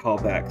lot of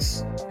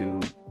callbacks to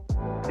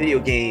video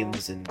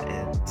games, and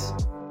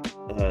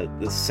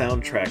the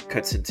soundtrack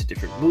cuts into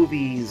different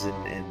movies,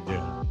 and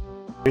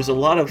there's a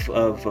lot of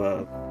now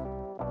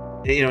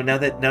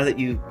that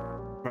you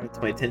brought it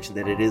to my attention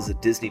that it is a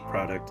Disney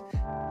product,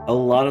 a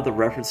lot of the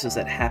references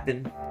that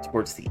happen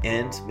towards the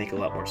end make a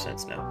lot more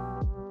sense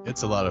now.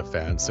 It's a lot of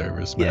fan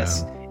service, man.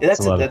 Yes,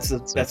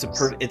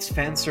 it's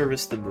fan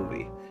service, the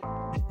movie.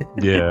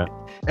 Yeah,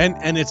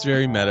 and it's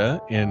very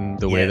meta in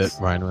the way that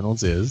Ryan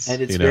Reynolds is,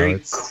 and it's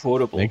very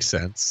quotable. Makes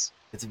sense.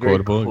 It's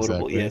very quotable.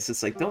 Exactly. Yes,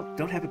 it's like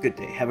don't have a good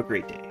day, have a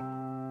great day.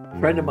 A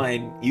friend of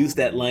mine used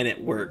that line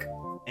at work,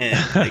 and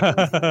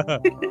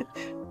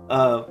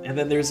and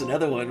then there's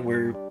another one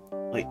where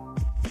like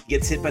he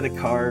gets hit by the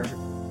car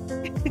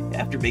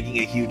after making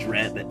a huge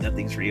rant that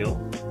nothing's real.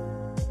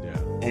 Yeah,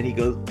 and he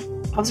goes,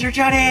 "Officer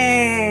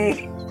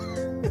Johnny!"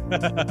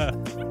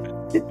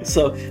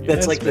 So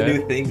that's the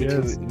new thing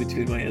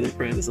between my other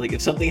friends. Like,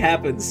 if something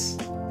happens,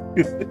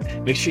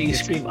 make sure you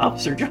scream,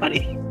 "Officer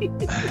Johnny!"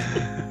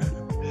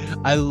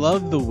 I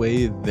love the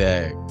way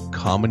that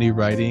comedy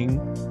writing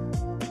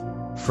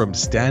from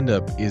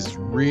stand-up is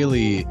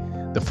really,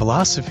 the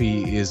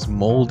philosophy is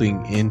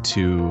molding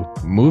into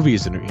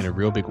movies in a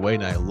real big way,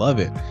 and I love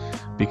it,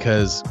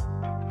 because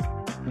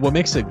what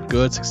makes a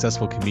good,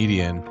 successful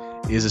comedian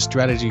is a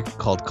strategy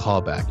called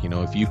callback.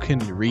 If you can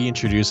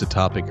reintroduce a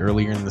topic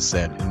earlier in the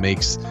set, it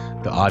makes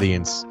the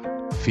audience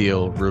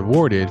feel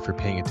rewarded for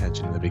paying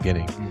attention in the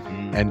beginning.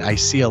 Mm-hmm. And I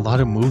see a lot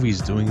of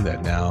movies doing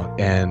that now,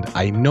 and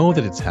I know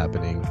that it's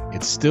happening.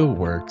 It still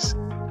works,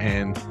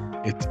 and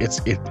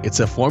it's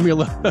a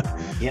formula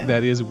Yeah.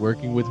 that is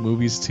working with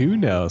movies too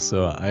now.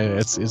 So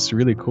it's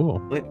really cool.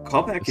 But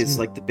callback is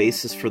like the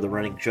basis for the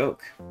running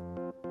joke.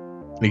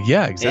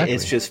 Yeah, exactly.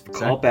 It's just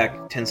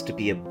callback tends to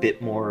be a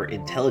bit more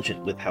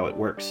intelligent with how it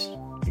works.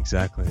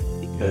 Exactly.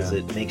 Because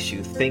it makes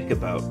you think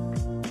about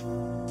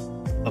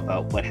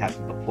what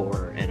happened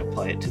before and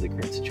apply it to the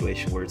current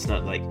situation, where it's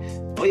not like,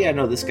 oh yeah,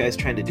 no, this guy's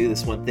trying to do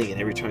this one thing and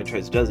every time he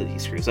tries to do it, he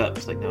screws up.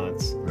 It's like, no,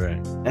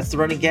 that's the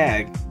running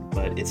gag,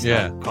 but it's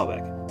not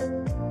callback.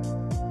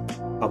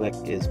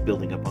 Callback is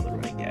building up on the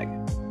running gag.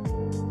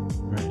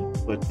 Right.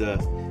 But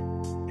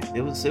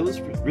it was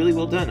really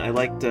well done. I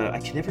liked I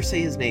can never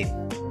say his name,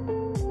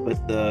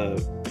 but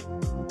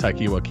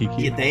Taiki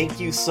Waikiki. Yeah, thank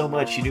you so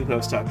much. You knew who I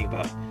was talking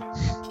about.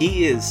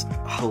 He is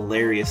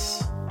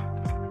hilarious.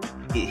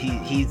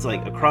 He's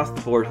like across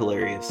the board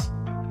hilarious.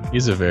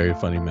 He's a very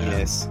funny man.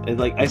 Yes, and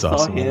like I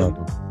saw him,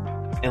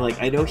 and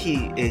like I know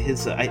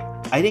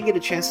I didn't get a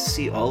chance to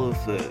see all of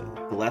the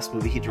last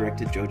movie he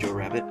directed, Jojo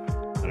Rabbit,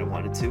 but I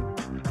wanted to.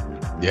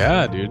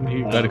 Yeah, dude,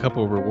 he got a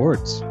couple of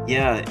rewards.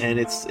 Yeah, and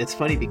it's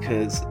funny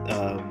because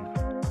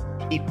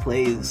he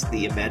plays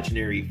the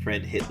imaginary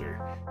friend Hitler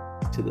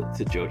to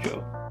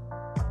Jojo.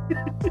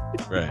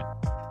 Right.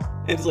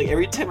 And it's like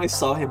every time I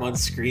saw him on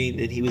screen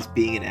and he was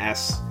being an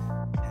ass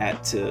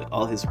to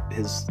all his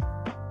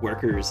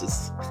workers,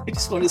 I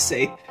just want to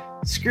say,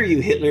 screw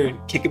you, Hitler, and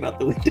kick him out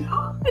the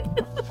window.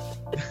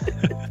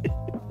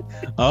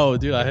 Oh,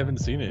 dude, I haven't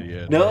seen it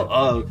yet.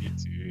 No,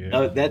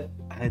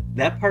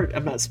 that part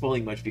I'm not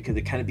spoiling much because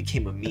it kind of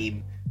became a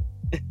meme.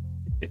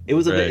 It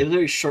was a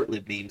very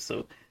short-lived meme,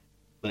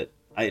 but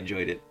I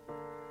enjoyed it.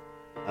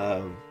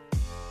 But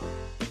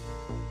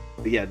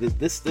yeah,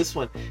 this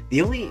one,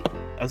 I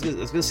was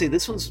gonna say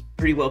this one's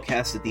pretty well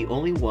casted. The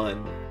only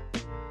one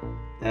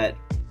that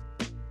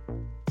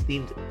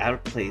seemed out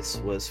of place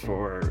was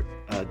for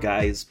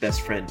Guy's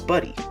best friend,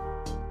 Buddy.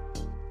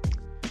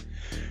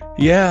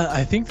 Yeah,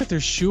 I think that they're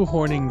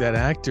shoehorning that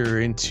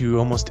actor into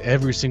almost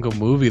every single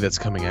movie that's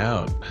coming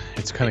out.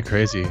 It's kind of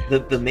crazy.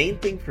 The main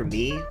thing for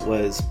me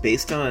was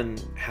based on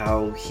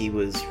how he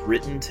was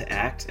written to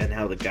act and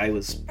how the guy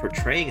was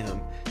portraying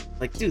him.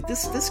 Like, dude,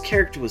 this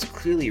character was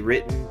clearly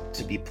written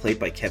to be played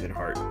by Kevin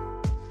Hart.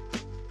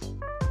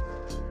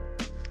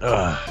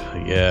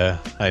 Yeah,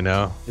 I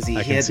know. Because he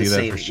had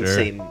the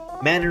same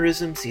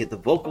mannerisms, he had the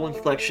vocal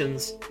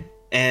inflections,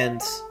 and...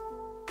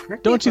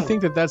 Don't you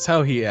think that's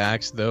how he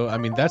acts, though? I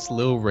mean, that's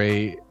Lil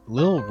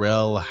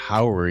Rel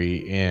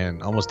Howery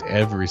in almost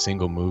every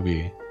single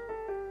movie,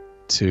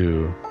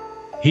 too.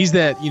 He's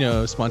that,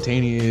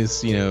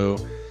 spontaneous,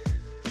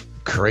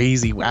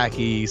 crazy,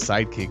 wacky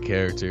sidekick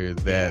character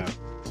that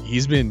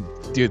he's been...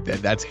 Dude,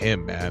 that's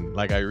him, man.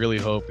 Like, I really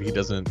hope he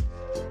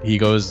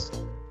goes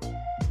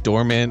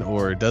dormant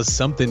or does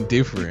something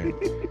different.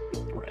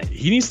 Right.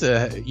 He needs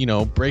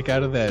to, break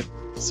out of that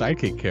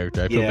sidekick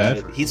character. I feel bad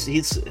for him.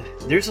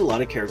 There's a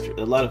lot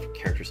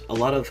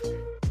of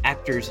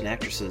actors and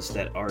actresses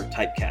that are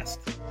typecast.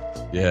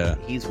 Yeah.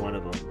 He's one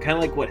of them. Kind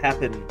of like what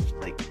happened,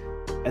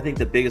 I think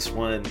the biggest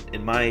one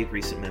in my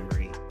recent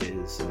memory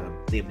is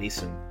Liam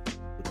Neeson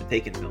with the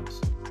Taken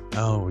films.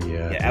 Oh,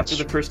 yeah. Yeah, after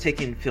the first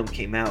Taken film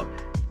came out,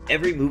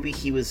 every movie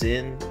he was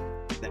in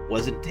that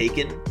wasn't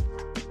Taken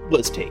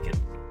was Taken.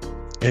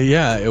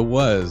 Yeah, it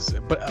was.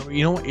 But,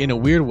 in a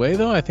weird way,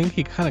 though, I think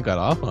he kind of got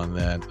off on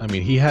that. I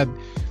mean, I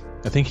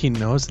think he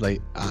knows,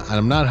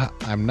 I'm not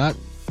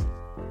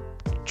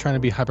trying to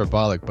be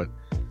hyperbolic, but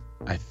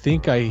I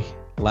think I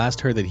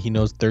last heard that he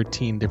knows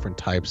 13 different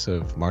types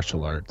of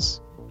martial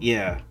arts.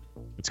 Yeah.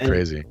 It's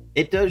crazy.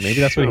 It does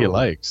Maybe that's what he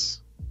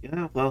likes.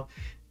 Yeah, well,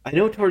 I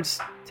know towards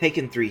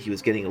Taken 3 he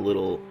was getting a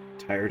little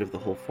tired of the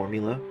whole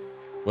formula.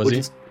 Was he?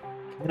 Is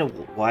kind of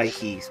why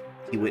he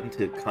went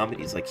into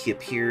comedies. Like, he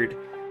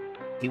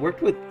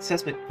worked with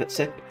Seth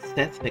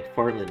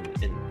MacFarlane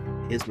in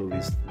his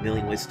movies,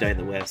 Million Ways to Die in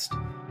the West,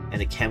 and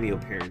a cameo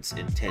appearance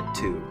in Ted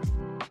 2.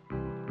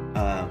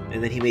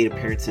 And then he made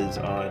appearances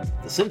on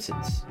The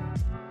Simpsons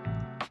as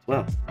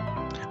well.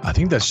 I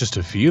think that's just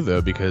a few,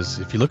 though, because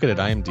if you look at it,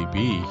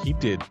 IMDb, he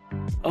did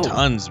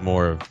tons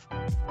more of,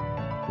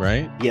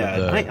 right?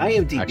 Yeah,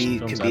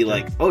 IMDb can be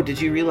like, oh,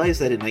 did you realize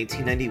that in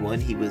 1991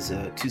 he was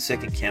a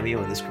 2-second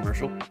cameo in this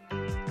commercial?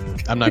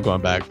 I'm not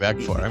going back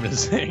far. I'm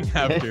just saying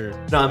after.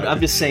 No, I'm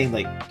just saying,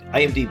 like,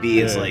 IMDb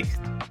is like,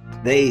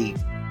 they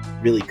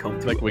really comb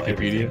through like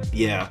Wikipedia. Everything.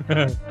 Yeah.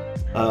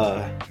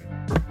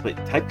 But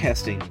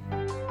typecasting,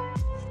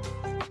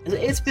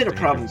 it's been a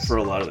problem for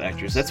a lot of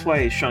actors. That's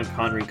why Sean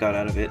Connery got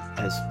out of it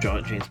as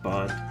James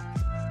Bond.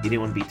 He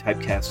didn't want to be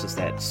typecast as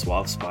that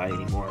suave spy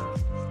anymore.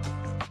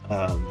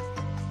 Adam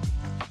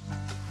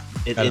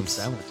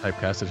Sandler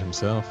typecasted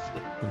himself.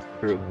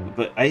 True,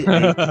 but I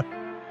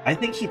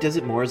think he does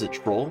it more as a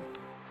troll.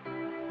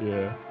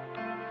 Yeah.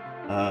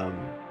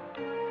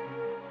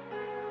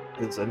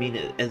 Because, I mean,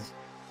 as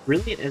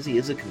brilliant as he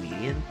is a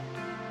comedian,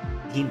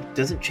 he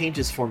doesn't change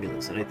his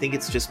formulas, and I think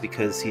it's just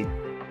because he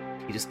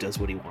just does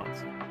what he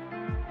wants.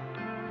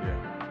 Yeah.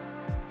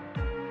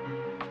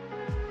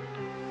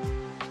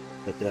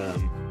 But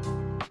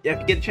Yeah,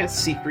 if you get a chance to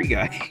see Free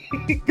Guy,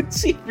 you can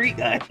see Free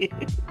Guy.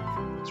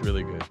 It's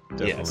really good.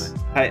 Definitely.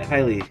 Yes,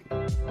 highly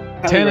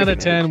 10 out of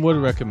 10 would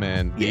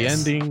recommend. The Yes.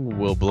 ending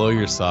will blow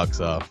your socks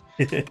off,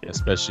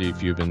 especially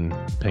if you've been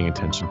paying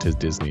attention to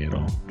Disney at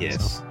all.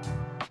 Yes. So.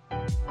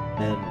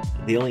 And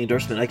the only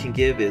endorsement I can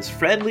give is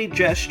friendly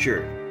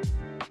gesture.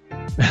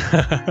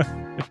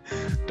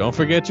 Don't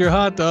forget your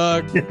hot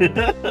dog.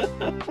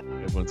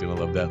 Everyone's gonna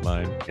love that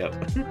line. Yep.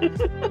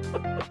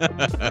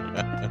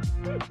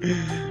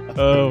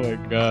 Oh my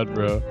god,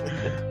 bro.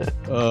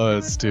 Oh,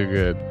 it's too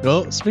good.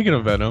 Well, speaking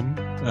of Venom,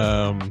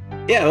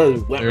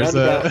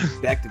 Roundabout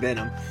back to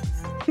Venom.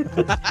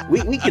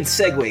 we can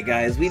segue,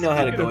 guys. We know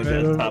how to go into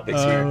Venom,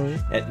 topics here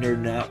at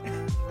NerdNOut.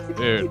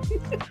 Dude.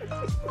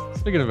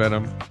 Speaking of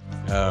Venom,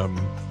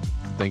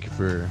 thank you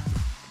for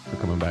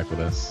coming back with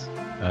us.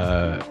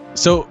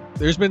 So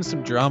there's been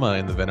some drama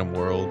in the Venom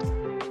world.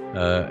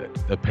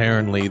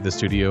 Apparently the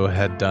studio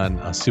had done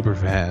a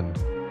superfan.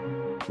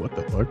 What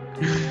the fuck?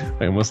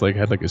 I almost like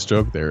had like a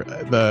stroke there.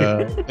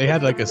 They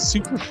had like a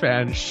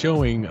superfan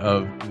showing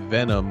of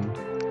Venom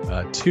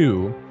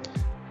 2.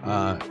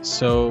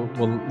 So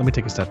let me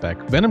take a step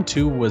back. Venom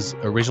 2 was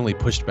originally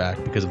pushed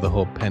back because of the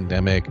whole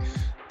pandemic,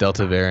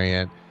 Delta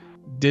variant.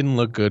 Didn't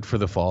look good for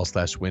the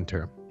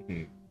fall/winter.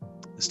 The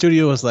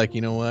studio was like,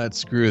 you know what?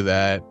 Screw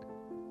that.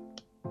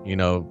 You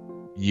know,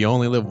 you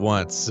only live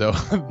once. So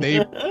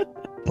they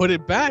put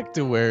it back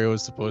to where it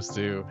was supposed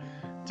to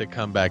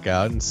come back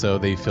out. And so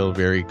they feel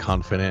very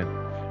confident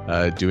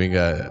doing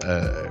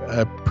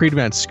a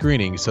pre-advanced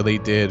screening. So they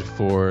did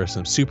for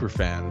some super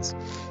fans.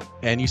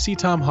 And you see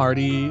Tom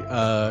Hardy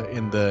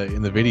in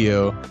the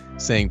video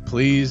saying,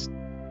 please,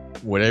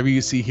 whatever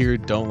you see here,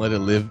 don't let it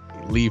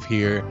leave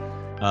here.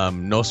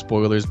 No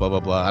spoilers, blah,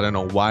 blah, blah. I don't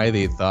know why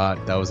they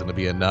thought that was going to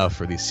be enough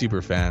for these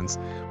super fans.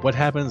 What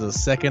happens a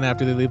second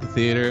after they leave the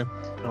theater?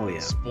 Oh, yeah.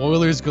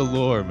 Spoilers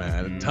galore,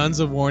 man.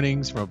 Tons of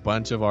warnings from a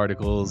bunch of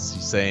articles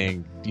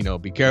saying, you know,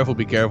 be careful,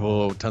 be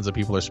careful. Tons of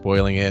people are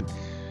spoiling it.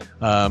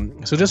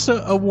 So just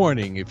a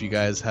warning, if you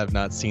guys have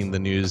not seen the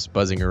news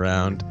buzzing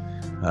around,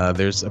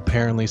 there's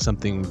apparently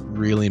something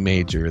really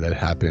major that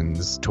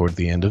happens toward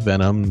the end of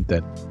Venom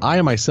that I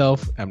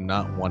myself am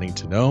not wanting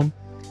to know.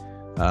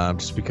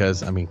 Just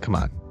because, I mean, come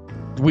on.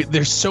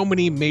 There's so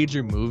many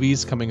major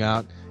movies coming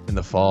out in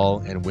the fall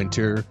and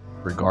winter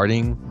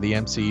regarding the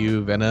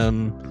MCU,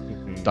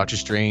 Venom, Doctor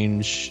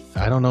Strange.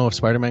 I don't know if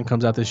Spider-Man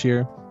comes out this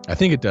year. I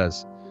think it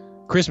does.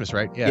 Christmas,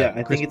 right? Yeah,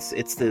 I think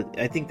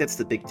I think that's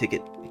the big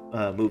ticket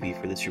movie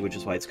for this year, which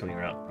is why it's coming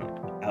out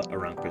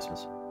around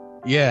Christmas.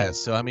 Yeah,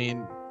 so I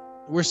mean,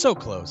 we're so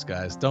close,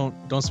 guys.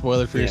 Don't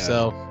spoil it for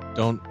yourself.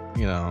 Don't,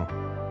 you know,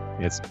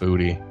 it's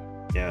booty.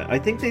 Yeah, I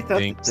think they thought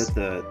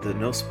that the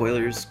no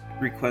spoilers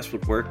request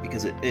would work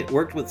because it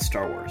worked with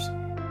Star Wars.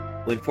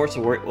 When Force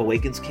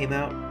Awakens came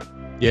out,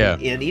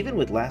 and even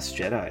with Last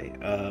Jedi,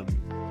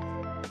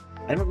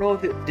 I don't know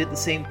if it did the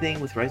same thing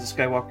with Rise of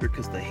Skywalker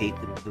because the hate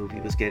the movie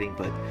was getting,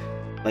 but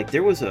like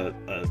there was a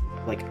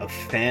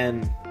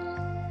fan,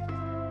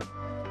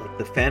 like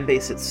the fan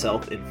base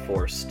itself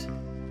enforced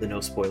the no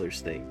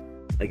spoilers thing.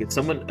 Like if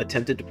someone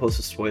attempted to post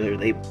a spoiler,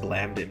 they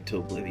blamed him to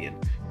oblivion.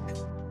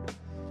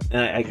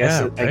 And I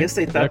guess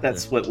they thought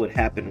that's what would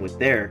happen with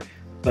there,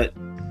 but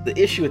the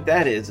issue with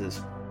that is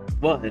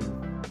one,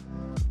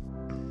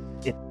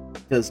 it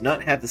does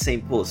not have the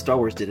same pull as Star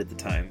Wars did at the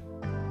time,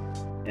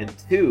 and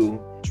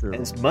two,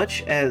 as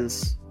much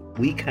as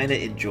we kind of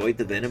enjoyed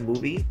the Venom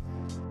movie,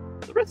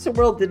 the rest of the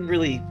world didn't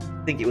really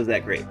think it was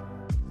that great.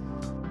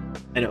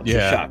 I know, it's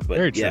a shock, but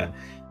very true. Yeah.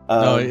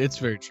 No, it's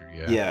very true.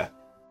 Yeah.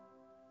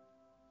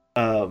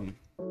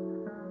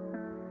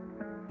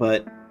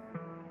 But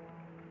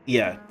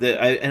yeah,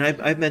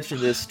 I've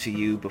mentioned this to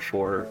you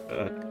before,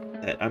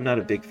 that I'm not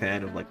a big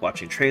fan of like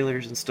watching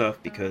trailers and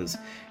stuff because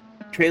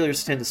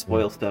trailers tend to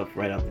spoil stuff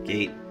right out the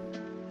gate.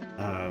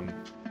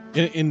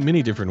 In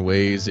many different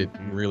ways, it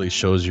really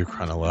shows you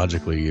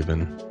chronologically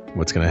even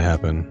what's going to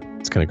happen.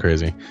 It's kind of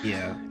crazy.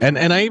 Yeah.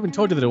 And I even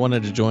told you that I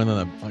wanted to join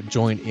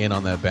in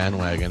on that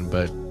bandwagon,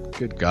 but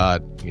good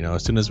God, you know,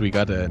 as soon as we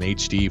got an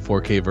HD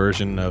 4K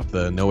version of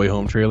the No Way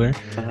Home trailer,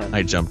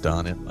 I jumped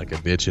on it like a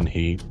bitch in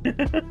heat.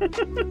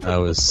 I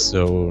was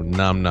so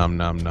nom.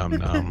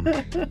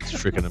 It's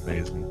freaking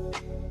amazing.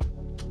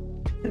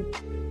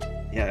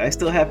 Yeah, I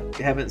still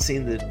haven't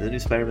seen the new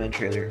Spider-Man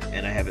trailer,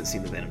 and I haven't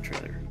seen the Venom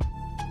trailer.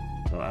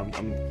 So I'm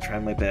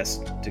trying my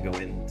best to go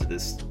into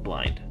this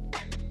blind.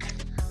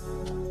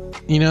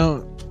 You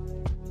know,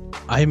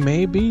 I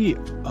may be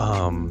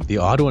the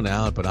odd one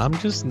out, but I'm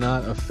just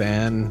not a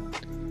fan.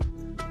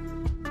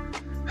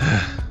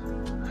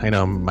 I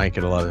know I might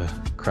get a lot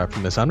of crap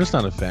from this. I'm just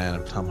not a fan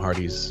of Tom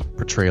Hardy's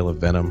portrayal of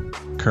Venom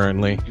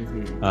currently.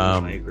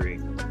 I agree.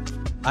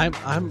 I'm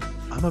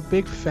a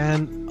big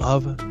fan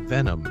of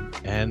Venom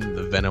and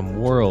the Venom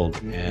world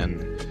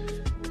and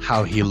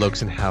how he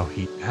looks and how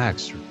he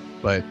acts,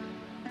 but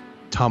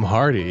Tom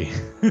Hardy,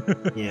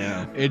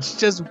 yeah, it's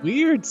just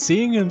weird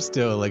seeing him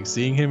still, like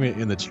seeing him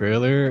in the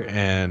trailer,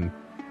 and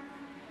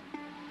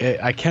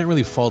I can't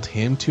really fault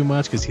him too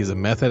much because he's a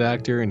method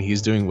actor and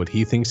he's doing what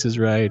he thinks is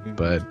right,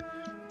 but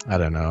I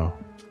don't know.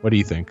 What do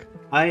you think?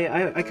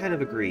 I kind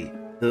of agree.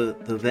 The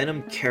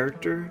Venom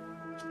character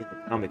in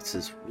the comics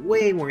is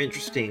way more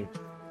interesting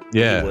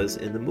than he was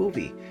in the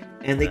movie.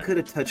 And they could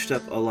have touched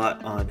up a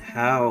lot on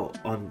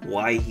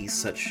why he's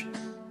such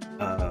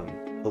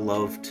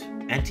beloved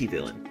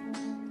anti-villain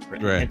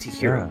or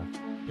anti-hero.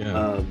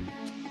 Yeah.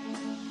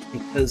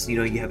 Because you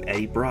have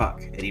Eddie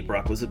Brock. Eddie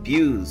Brock was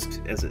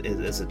abused as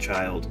a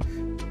child.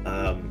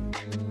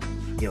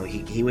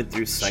 He went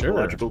through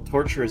psychological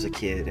torture as a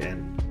kid,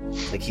 and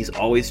like he's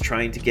always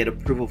trying to get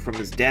approval from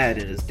his dad,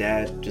 and his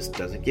dad just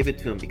doesn't give it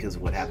to him because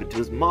of what happened to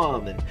his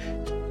mom.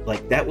 And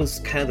like that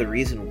was kind of the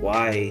reason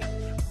why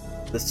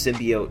the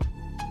symbiote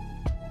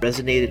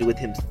resonated with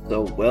him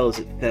so well, as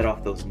it fed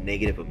off those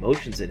negative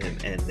emotions in him,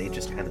 and they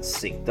just kind of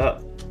synced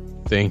up.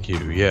 Thank you.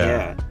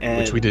 Yeah.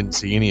 And which we didn't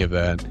see any of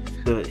that.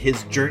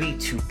 His journey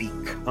to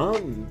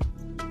become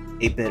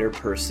a better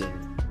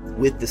person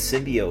with the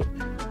symbiote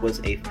was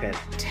a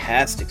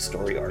fantastic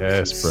story arc.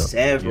 Yes, bro.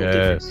 Several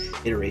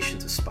different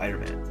iterations of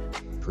Spider-Man.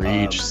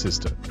 Preach,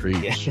 sister.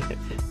 Preach. Yeah.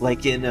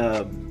 Like in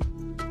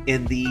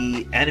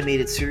the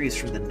animated series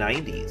from the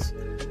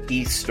 90s,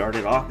 he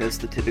started off as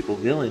the typical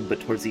villain, but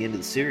towards the end of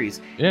the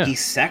series, he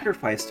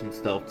sacrificed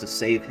himself to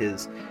save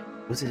his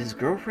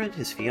girlfriend,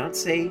 his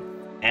fiance,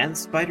 and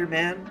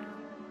Spider-Man.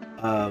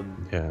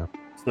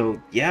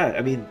 So yeah,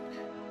 I mean,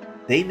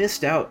 they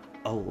missed out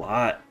a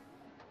lot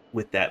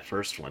with that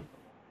first one.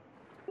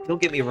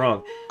 Don't get me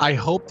wrong. I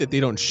hope that they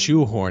don't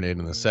shoehorn it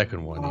in the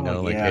second one.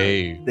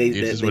 Hey, this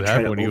is what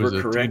happened when he was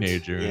a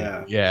teenager.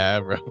 Yeah,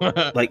 bro.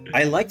 Like,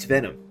 I liked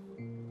Venom.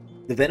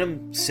 The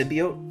Venom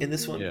symbiote in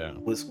this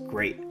one was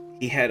great.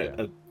 He had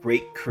a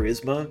great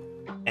charisma,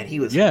 and he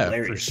was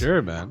hilarious. For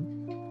sure,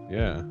 man.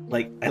 Yeah.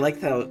 Like, I like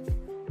how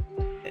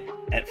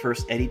at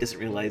first Eddie doesn't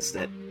realize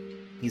that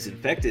he's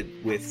infected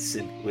with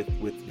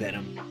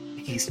Venom.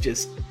 He's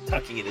just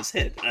tucking in his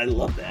head. I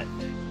love that.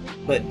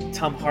 But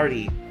Tom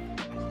Hardy,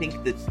 I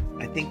think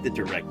the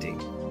directing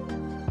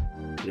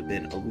would have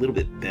been a little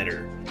bit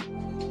better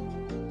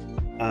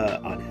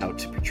on how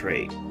to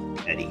portray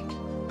Eddie.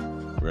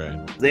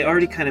 Right. They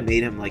already kind of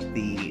made him like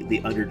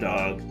the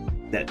underdog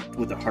that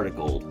with a heart of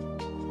gold.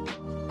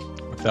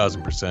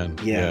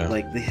 1,000%. Yeah,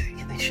 like they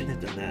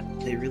shouldn't have done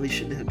that. They really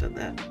shouldn't have done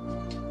that.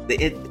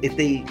 If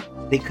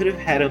they could have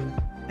had him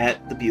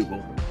at the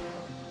Bugle.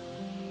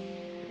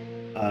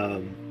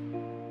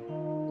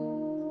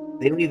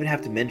 They don't even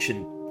have to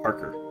mention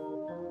Parker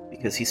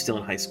because he's still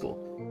in high school.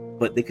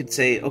 But they could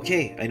say,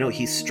 okay, I know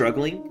he's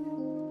struggling.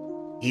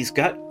 He's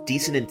got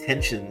decent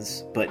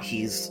intentions, but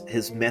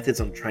his methods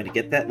on trying to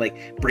get that,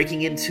 like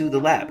breaking into the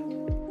lab.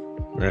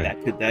 Right.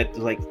 That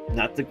like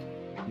not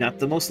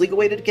the most legal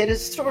way to get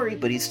his story,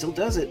 but he still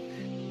does it.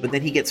 But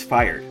then he gets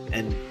fired,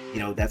 and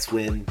that's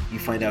when you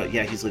find out,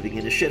 he's living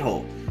in a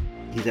shithole.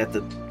 He's at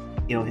the,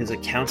 his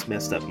account's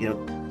messed up.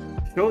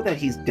 Show that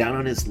he's down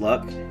on his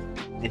luck,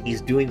 and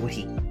he's doing what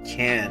he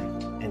can,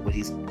 and what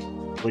he's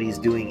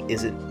doing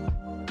isn't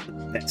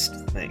the best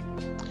thing.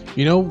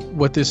 You know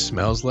what this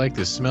smells like?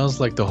 This smells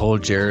like the whole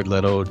Jared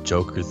Leto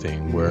Joker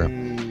thing, where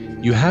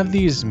you have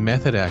these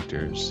method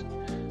actors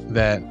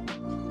that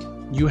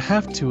you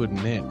have to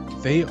admit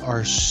they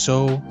are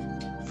so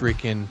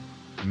freaking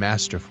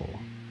masterful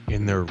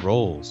in their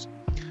roles,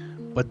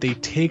 but they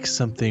take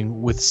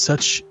something with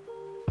such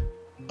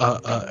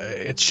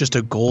it's just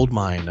a gold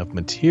mine of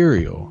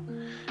material,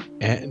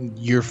 and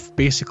you're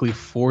basically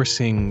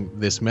forcing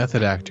this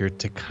method actor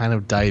to kind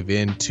of dive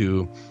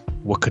into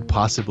what could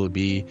possibly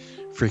be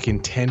freaking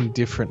 10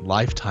 different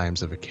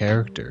lifetimes of a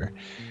character,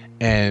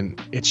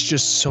 and it's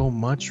just so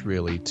much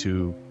really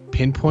to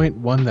pinpoint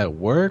one that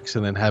works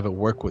and then have it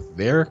work with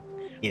their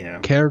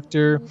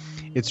character.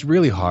 It's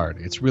really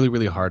hard. It's really,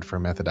 really hard for a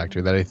method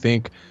actor that I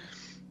think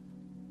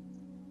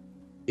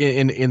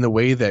in the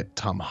way that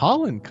Tom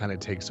Holland kind of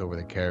takes over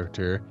the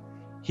character,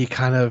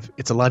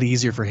 it's a lot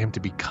easier for him to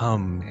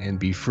become and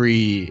be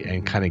free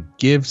and kind of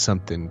give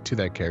something to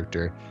that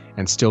character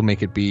and still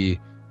make it be,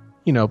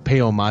 pay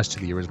homage to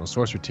the original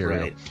source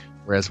material. Right.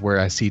 Whereas where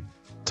I see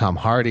Tom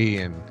Hardy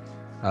and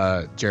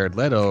Jared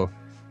Leto,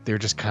 they're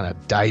just kind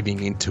of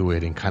diving into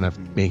it and kind of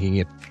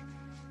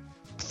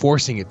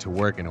forcing it to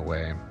work in a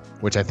way,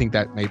 which I think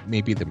that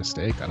may be the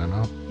mistake. I don't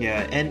know.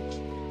 Yeah, and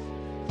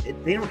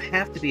they don't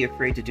have to be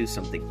afraid to do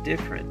something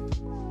different.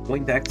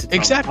 Going back to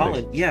Tom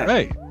Holland,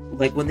 right.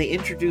 Like when they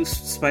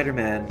introduced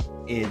Spider-Man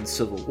in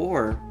Civil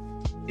War,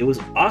 it was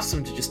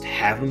awesome to just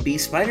have him be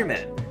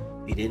Spider-Man.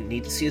 You didn't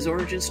need to see his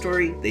origin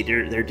story.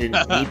 There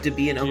didn't need to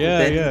be an Uncle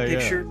Ben in the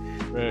picture.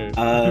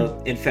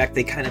 Right. In fact,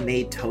 they kind of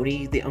made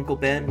Tony the Uncle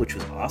Ben, which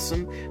was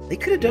awesome. They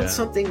could have done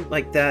something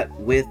like that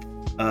with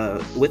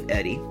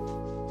Eddie.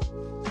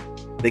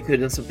 They could have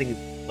done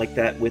something like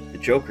that with the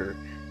Joker.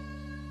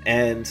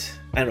 And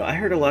I don't know, I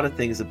heard a lot of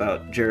things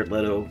about Jared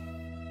Leto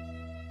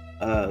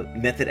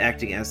method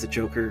acting as the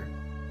Joker,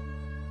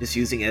 just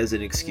using it as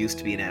an excuse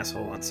to be an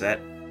asshole on set.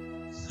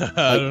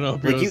 I don't know.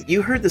 Like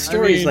you heard the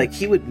stories, like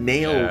he would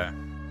mail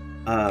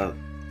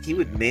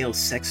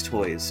sex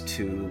toys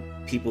to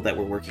people that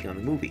were working on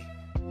the movie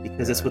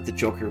because that's what the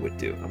Joker would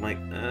do. I'm like,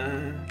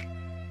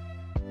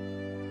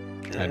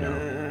 I know.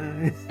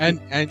 And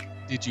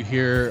did you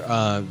hear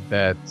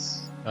that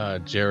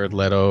Jared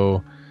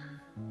Leto,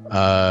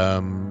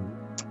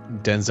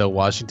 Denzel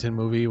Washington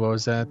movie? What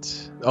was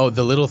that? Oh,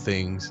 The Little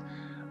Things.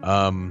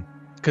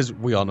 Because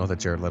we all know that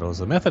Jared Leto is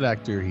a method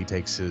actor. He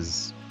takes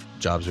his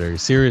jobs very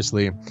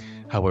seriously.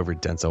 However,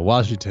 Denzel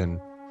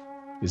Washington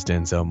is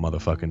Denzel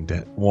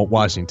motherfucking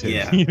Washington.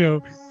 Yeah. You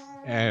know.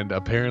 And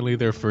apparently,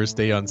 their first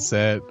day on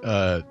set,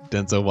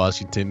 Denzel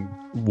Washington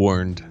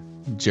warned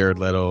Jared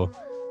Leto,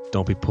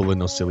 "Don't be pulling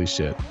no silly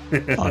shit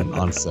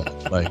on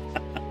set. Like,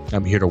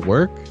 I'm here to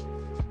work,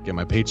 get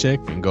my paycheck,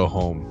 and go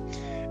home."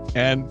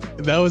 And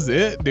that was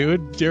it,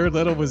 dude. Jared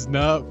Leto was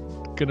not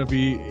gonna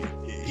be.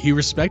 He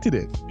respected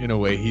it in a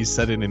way. He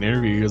said in an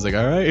interview, he was like,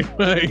 "All right,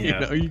 you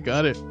know, you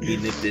got it." He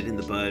nipped it in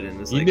the bud and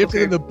was he like, nipped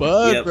okay. it in the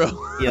bud, Yep. bro.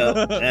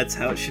 Yeah, that's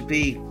how it should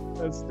be.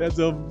 That's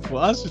a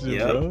Washington,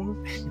 bro.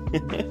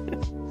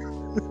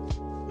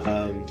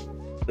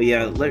 But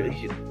yeah,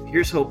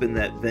 here's hoping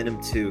that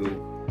Venom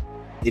 2,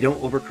 they don't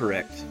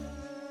overcorrect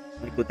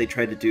like what they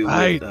tried to do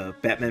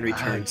with Batman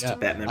Returns to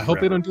Batman I Forever.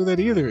 hope they don't do that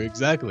either.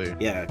 Exactly.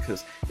 Yeah,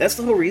 because that's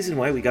the whole reason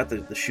why we got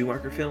the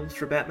Schumacher films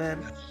for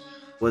Batman,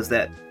 was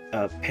that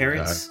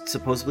parents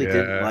supposedly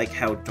didn't like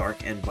how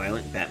dark and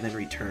violent Batman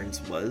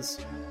Returns was.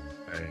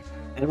 Right.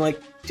 And I'm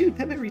like, dude,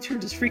 Batman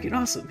Returns is freaking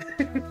awesome.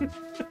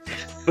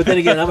 But then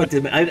again, I'm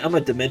a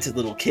demented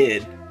little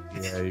kid.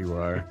 Yeah, you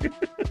are.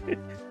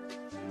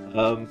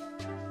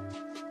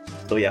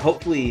 So yeah,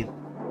 hopefully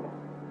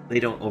they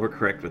don't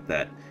overcorrect with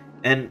that.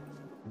 And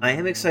I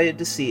am excited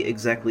to see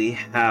exactly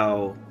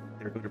how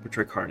they're going to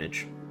portray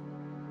Carnage.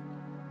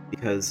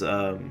 Because,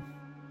 you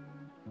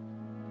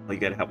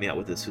gotta help me out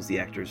with this. Who's the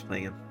actor who's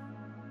playing him?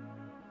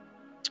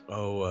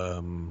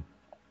 Oh,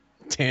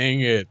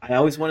 dang it. I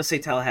always want to say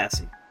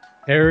Tallahassee.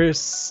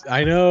 Harris,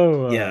 I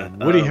know. Yeah.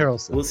 Woody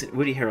Harrelson.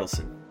 Woody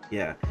Harrelson,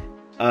 yeah.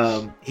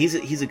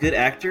 He's a good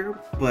actor,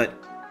 but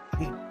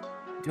I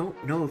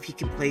don't know if he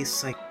can play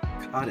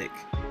psychotic.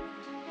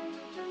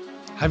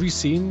 Have you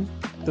seen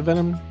the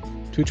Venom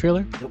 2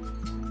 trailer? Nope.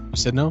 You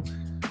said no?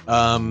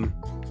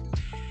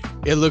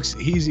 He looks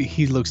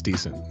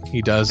decent.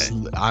 He does.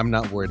 Okay. I'm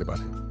not worried about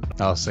him.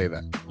 I'll say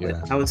that. Yeah.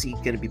 But how is he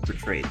going to be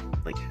portrayed?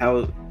 Like, how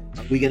are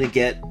we going to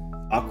get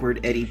awkward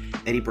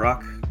Eddie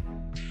Brock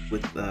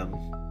with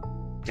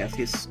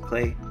Cassius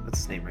Clay? That's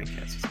his name, right?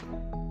 Cassius Clay.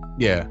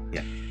 Yeah.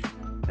 Yeah.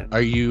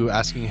 Are you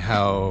asking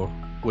how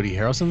Woody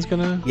Harrelson's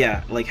gonna?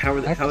 Yeah, like how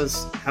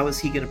is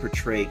he gonna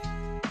portray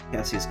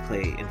Cassius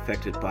Clay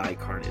infected by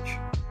Carnage?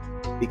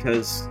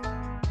 Because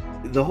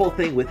the whole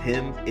thing with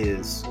him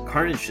is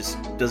Carnage just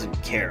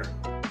doesn't care.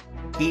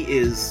 He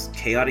is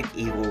chaotic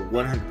evil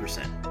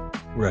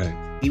 100%. Right.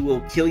 He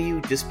will kill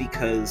you just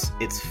because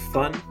it's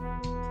fun.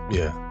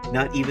 Yeah.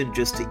 Not even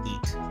just to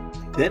eat.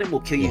 Venom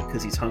will kill you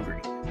because he's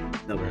hungry.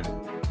 No. Right.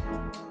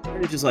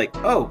 Carnage is like,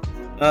 yeah,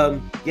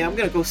 I'm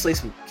gonna go slay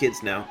some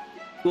kids now.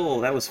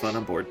 Cool, that was fun.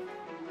 I'm bored.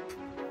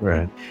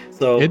 Right.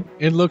 So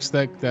it looks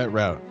that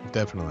route,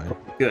 definitely.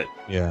 Good.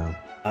 Yeah.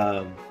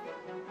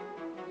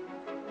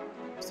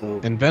 So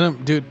and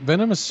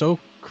Venom is so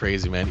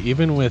crazy, man.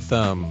 Even with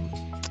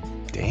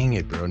dang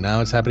it, bro.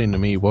 Now it's happening to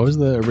me. What was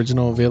the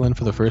original villain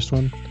for the first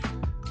one?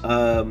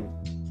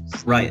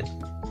 Riot.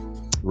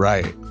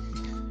 Riot.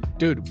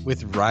 Dude,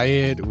 with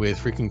Riot, with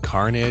freaking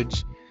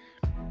Carnage,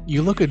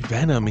 you look at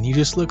Venom and you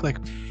just look like,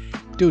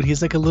 dude,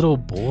 he's like a little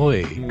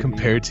boy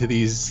compared to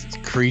these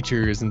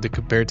creatures and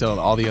compared to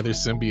all the other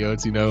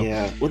symbiotes, you know?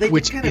 Yeah. Well, they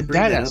kind of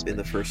bring that up in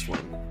the first one.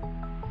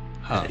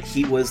 Huh.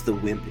 He was the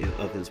wimp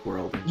of his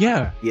world.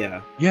 Yeah.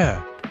 Yeah.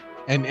 Yeah.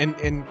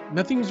 And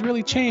nothing's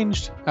really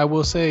changed, I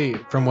will say,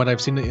 from what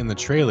I've seen in the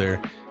trailer.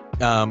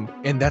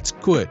 And that's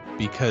good,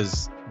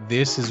 because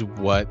this is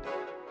what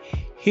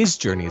his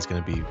journey is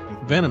going to be.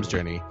 Venom's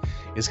journey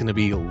is going to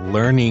be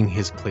learning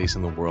his place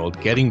in the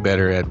world, getting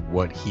better at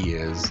what he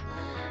is,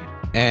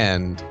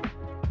 and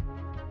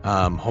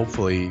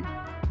hopefully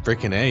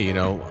freaking A, you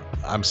know,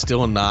 I'm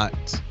still not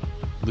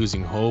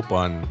losing hope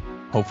on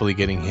hopefully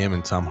getting him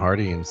and Tom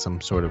Hardy in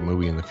some sort of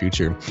movie in the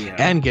future. Yeah.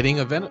 And getting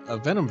a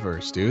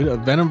Venomverse, dude. A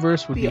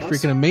Venomverse would be awesome.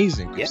 Freaking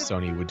amazing if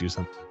Sony would do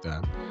something like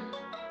that.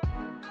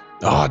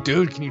 Oh,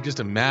 dude, can you just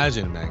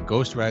imagine, man?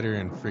 Ghost Rider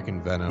and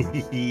freaking Venom.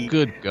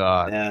 Good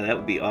God. Yeah, that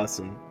would be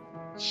awesome.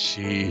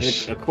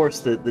 Sheesh. And of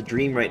course, the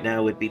dream right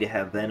now would be to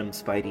have Venom,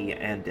 Spidey,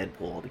 and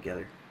Deadpool all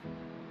together.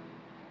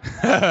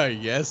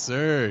 Yes,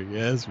 sir.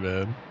 Yes,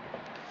 man.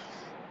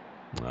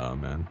 Oh,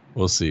 man.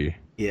 We'll see.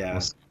 Yeah.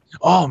 We'll see.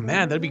 Oh,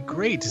 man, that'd be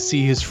great to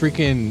see his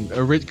freaking...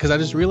 Because I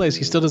just realized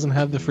he still doesn't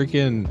have the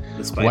freaking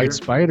white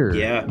spider.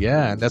 Yeah.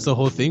 Yeah, that's the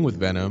whole thing with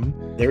Venom.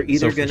 They're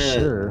either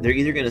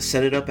gonna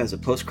set it up as a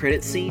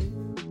post-credit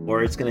scene,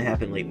 or it's gonna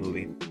happen late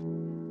movie.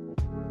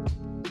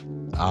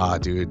 Ah,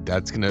 dude,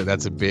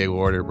 that's a big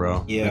order,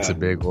 bro. Yeah. That's a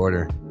big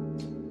order.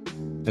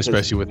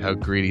 Especially with how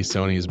greedy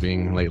Sony is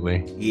being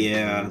lately.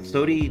 Yeah,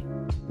 Sony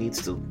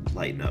needs to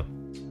lighten up.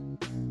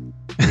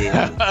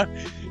 Yeah.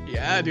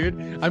 Yeah, dude.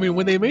 I mean,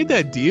 when they made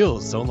that deal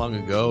so long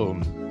ago,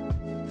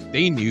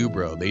 they knew,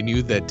 bro. They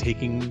knew that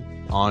taking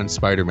on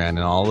Spider-Man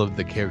and all of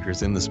the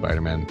characters in the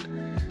Spider-Man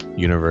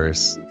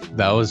universe.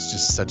 That was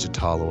just such a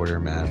tall order,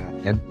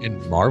 man. Yeah.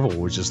 And Marvel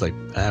was just like,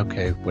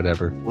 okay,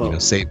 whatever. Well,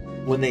 save.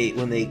 When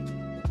they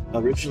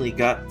originally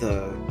got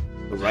the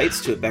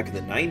rights to it back in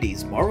the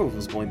 90s, Marvel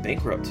was going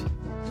bankrupt.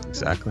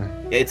 Exactly.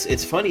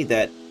 It's funny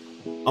that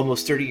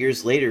almost 30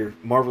 years later,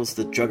 Marvel's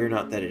the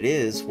juggernaut that it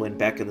is, when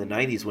back in the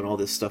 90s, when all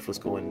this stuff was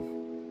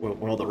going,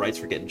 when all the rights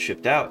were getting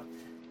shipped out,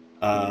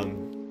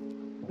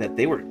 that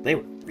they were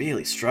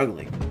really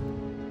struggling.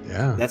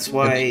 Yeah. That's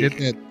why they did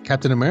that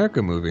Captain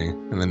America movie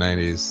in the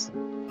 90s.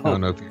 I don't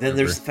know if you then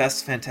remember.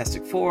 there's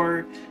Fantastic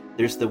Four,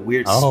 there's the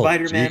weird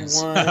Spider-Man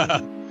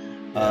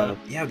one.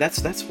 Yeah,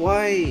 that's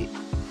why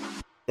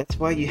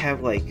you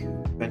have like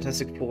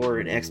Fantastic Four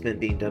and X-Men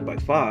being done by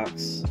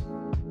Fox.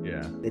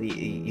 Yeah. Then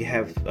you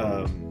have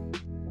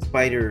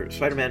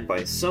Spider-Man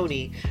by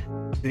Sony,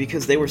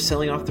 because they were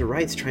selling off the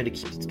rights, trying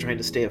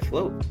to stay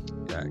afloat.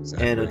 Yeah,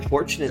 exactly. And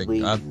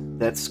unfortunately,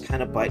 that's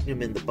kind of biting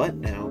them in the butt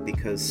now,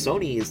 because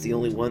Sony is the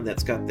only one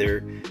that's got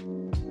the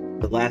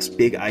last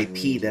big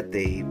IP that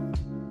they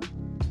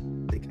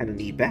kind of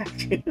need back.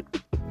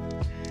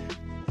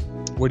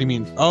 What do you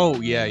mean? Oh,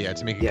 yeah,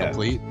 to make it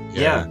complete?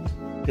 Yeah.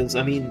 Because,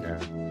 I mean,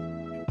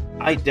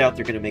 I doubt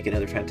they're going to make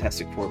another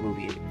Fantastic Four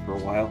movie for a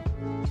while,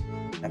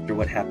 after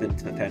what happened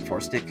to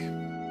Fantastic.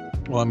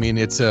 Well, I mean,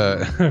 it's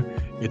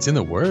it's in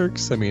the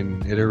works. I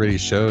mean, it already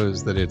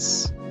shows that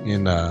it's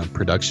in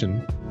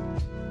production.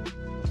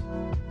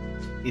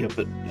 Yeah,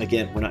 but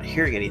again, we're not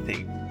hearing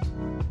anything.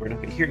 We're not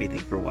going to hear anything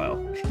for a while.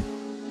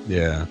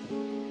 Yeah.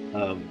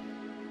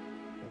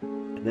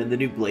 And then the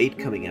new Blade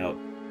coming out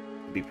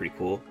would be pretty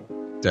cool.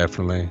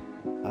 Definitely.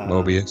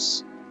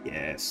 Mobius.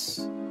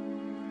 Yes.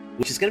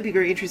 Which is going to be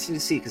very interesting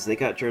to see, because they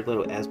got Jared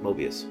Leto as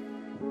Mobius.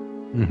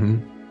 Mm-hmm.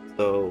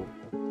 So,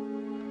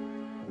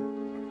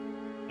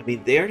 I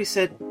mean, they already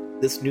said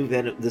this new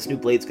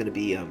Blade's going to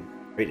be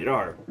rated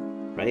R,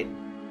 right?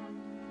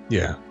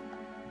 Yeah.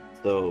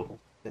 So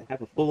to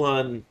have a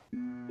full-on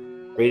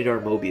rated R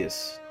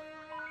Morbius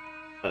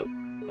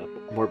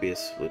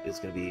is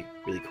going to be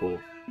really cool.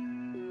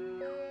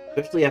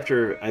 Especially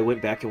after I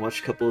went back and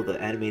watched a couple of the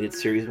animated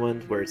series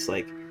ones, where it's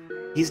like,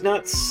 he's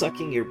not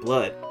sucking your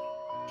blood,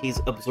 he's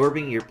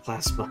absorbing your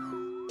plasma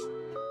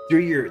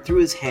through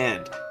his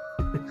hand.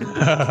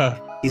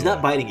 He's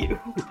not biting you,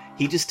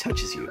 he just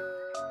touches you.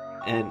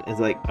 And it's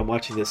like, I'm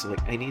watching this, I'm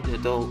like, I need an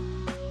adult.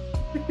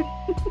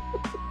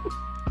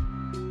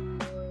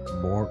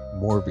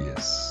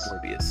 Morbius.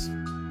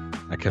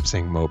 I kept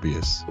saying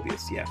Mobius.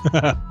 Mobius, yeah.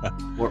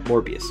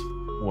 Morbius.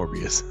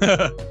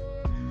 Yeah,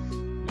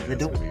 then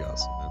that's gonna be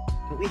awesome, man.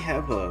 Don't we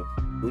have a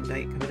Moon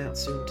Knight coming out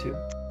soon too?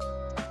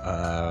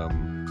 Let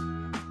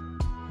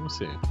me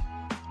see.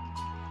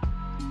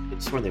 I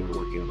swear they were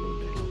working on Moon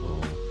Knight.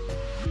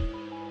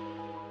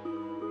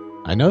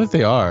 I know that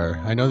they are.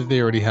 I know that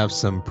they already have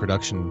some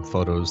production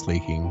photos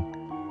leaking,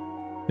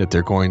 that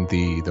they're going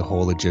the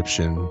whole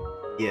Egyptian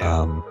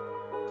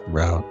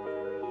route,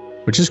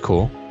 which is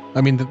cool. I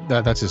mean,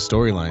 that's his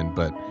storyline,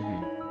 but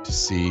to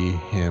see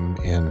him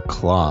in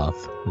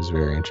cloth is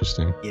very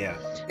interesting. Yeah,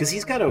 because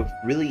he's got a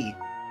really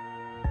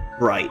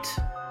bright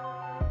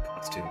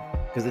costume,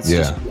 because it's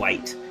just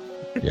white.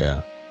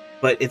 Yeah.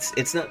 But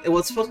it's not. Well,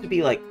 it's supposed to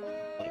be like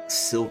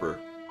silver,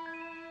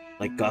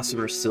 like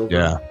gossamer silver.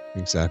 Yeah,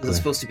 exactly. It's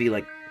supposed to be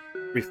like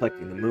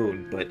reflecting the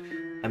moon, but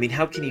I mean,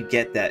 how can you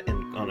get that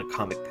on a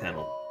comic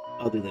panel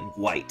other than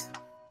white?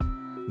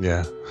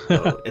 Yeah.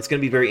 So it's going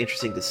to be very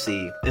interesting to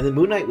see. And the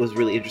Moon Knight was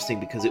really interesting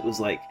because it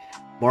was like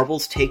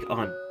Marvel's take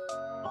on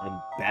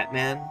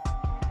Batman,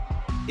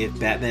 if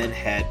Batman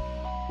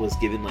was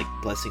given like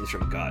blessings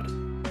from God.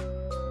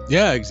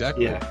 Yeah,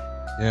 exactly.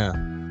 Yeah.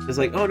 It's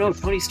like, oh no,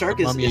 Tony Stark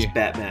is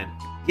Batman.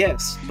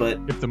 Yes, but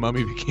if the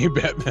Mummy became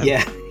Batman.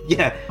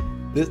 Yeah.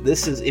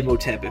 This is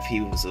Imhotep if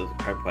he was a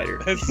crime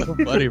fighter. That's so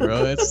funny,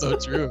 bro. That's so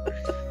true.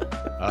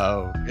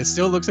 It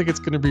still looks like it's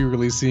going to be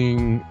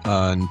releasing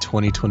in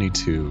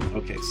 2022.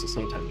 Okay, so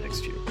sometime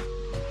next year.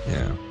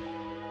 Yeah.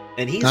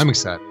 And I'm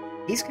excited.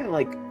 He's kind of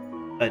like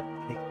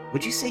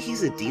would you say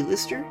he's a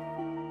D-lister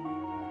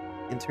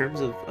in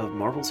terms of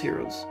Marvel's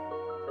heroes?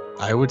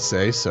 I would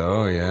say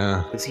so,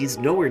 yeah. Because he's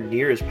nowhere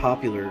near as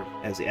popular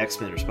as the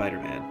X-Men or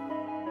Spider-Man.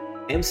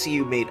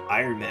 MCU made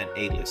Iron Man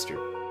A-lister.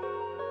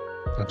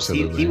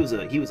 Absolutely. He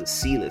was a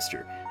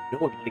C-lister. No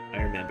one liked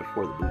Iron Man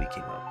before the movie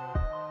came out.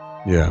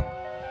 Yeah.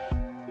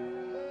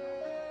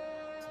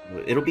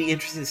 So it'll be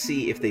interesting to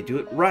see if they do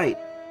it right.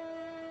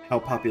 How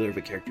popular of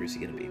a character is he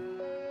going to be?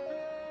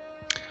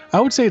 I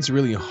would say it's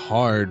really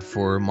hard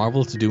for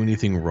Marvel to do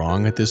anything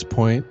wrong at this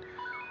point,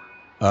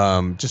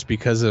 just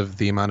because of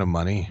the amount of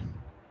money.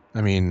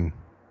 I mean,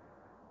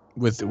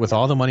 with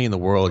all the money in the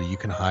world, you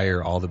can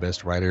hire all the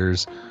best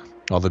writers,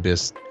 all the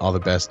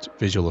best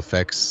visual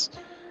effects.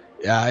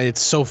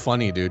 It's so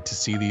funny, dude, to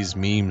see these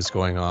memes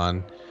going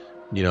on.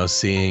 You know,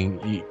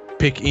 you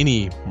pick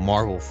any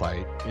Marvel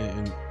fight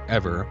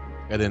ever,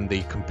 and then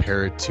they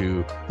compare it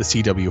to the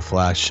CW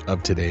Flash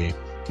of today,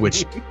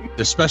 which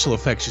the special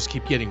effects just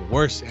keep getting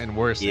worse and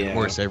worse and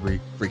worse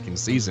every freaking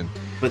season.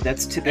 But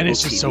that's typical. And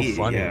it's just TV, so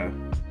funny. Yeah.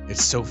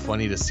 it's so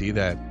funny to see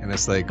that, and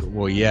it's like,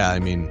 well, yeah, I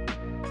mean,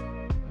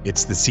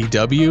 it's the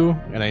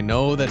CW, and I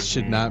know that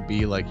should not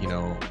be like, you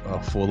know,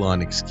 a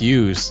full-on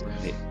excuse,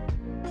 Right.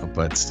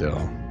 but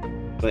still.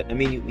 But I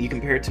mean, you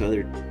compare it to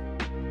other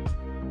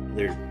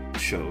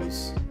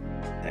shows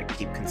that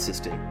keep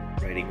consistent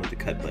writing with a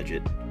cut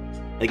budget.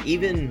 Like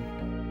even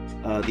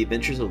The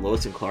Adventures of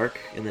Lois and Clark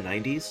in the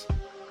 90s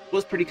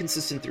was pretty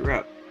consistent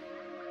throughout.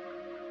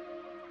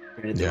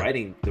 And the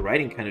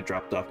writing kind of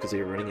dropped off because they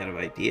were running out of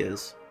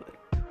ideas.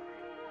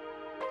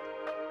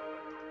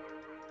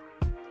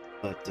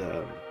 But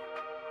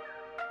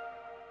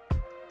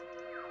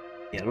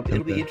yeah,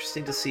 it'll be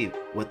interesting to see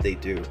what they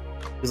do.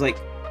 Because like,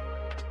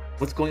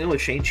 what's going on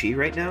with Shang-Chi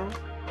right now?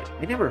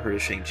 I never heard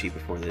of Shang-Chi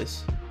before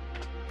this.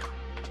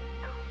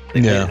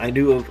 Like, Yeah. I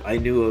knew of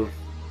Doctor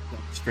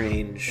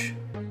Strange,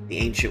 the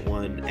Ancient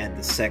One, and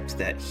the sect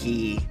that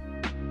he,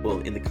 well,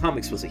 in the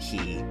comics was a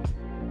he,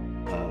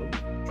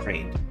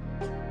 trained.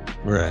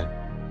 Right.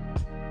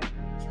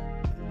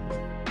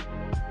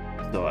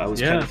 So I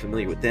was kind of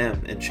familiar with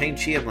them. And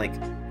Shang-Chi, I'm like,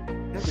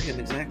 never him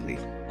exactly.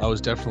 I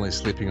was definitely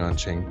sleeping on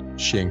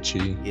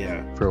Shang-Chi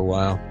Yeah. for a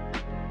while.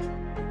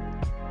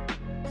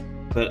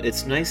 But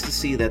it's nice to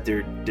see that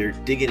they're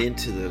digging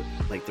into the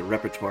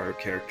repertoire of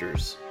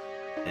characters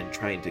and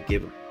trying to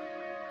give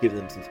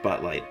them some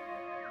spotlight.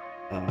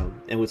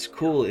 And what's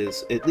cool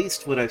is, at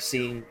least what I've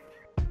seen,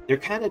 they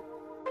kind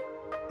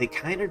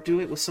of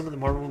do it with some of the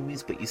Marvel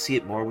movies, but you see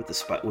it more with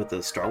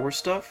the Star Wars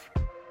stuff.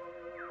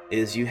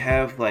 Is you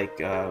have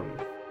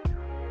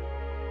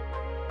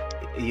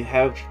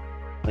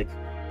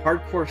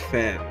hardcore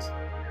fans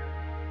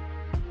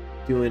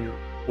doing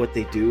what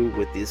they do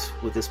with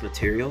this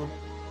material,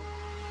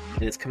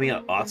 and it's coming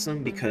out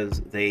awesome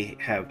because they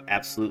have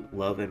absolute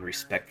love and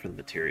respect for the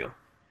material.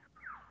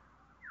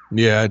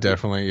 Yeah,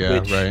 definitely. Yeah,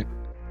 Which, right.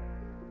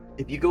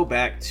 If you go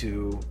back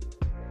to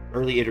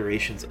early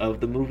iterations of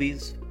the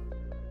movies,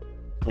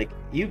 like,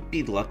 you'd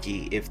be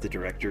lucky if the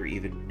director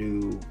even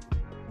knew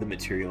the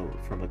material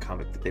from a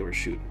comic that they were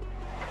shooting.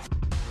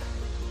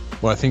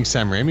 Well, I think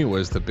Sam Raimi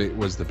was the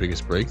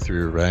biggest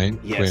breakthrough, right?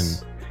 Yes.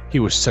 When he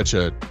was such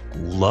a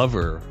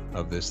lover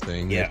of this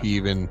thing. Yeah.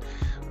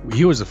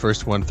 He was the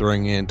first one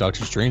throwing in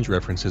Doctor Strange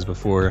references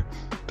before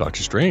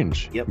Doctor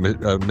Strange. Yep.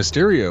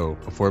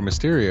 Mysterio before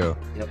Mysterio.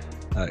 Yep.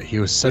 He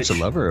was such a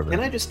lover of it. Can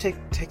I just take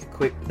a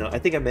quick? No, I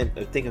think I've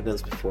done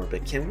this before,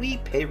 but can we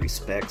pay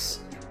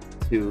respects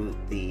to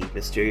the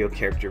Mysterio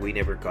character we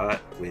never got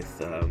with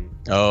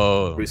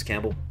Bruce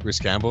Campbell? Bruce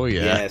Campbell,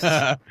 yeah.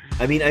 Yes.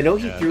 I mean, I know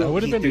he threw. That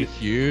would have been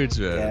huge.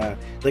 Yeah.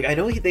 Like, I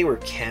know they were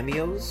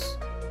cameos,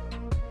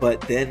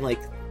 but then like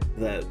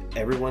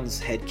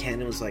everyone's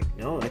headcanon was like,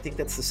 no, I think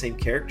that's the same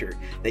character.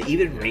 That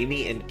even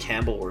Raimi and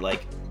Campbell were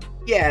like,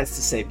 yeah, it's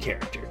the same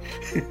character.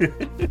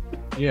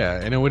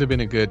 Yeah, and it would have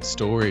been a good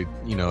story,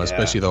 you know,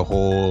 especially the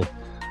whole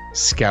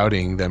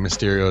scouting that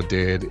Mysterio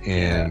did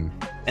in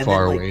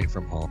Far Away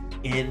From Home.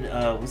 In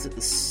was it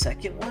the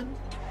second one?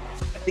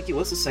 I think it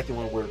was the second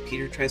one where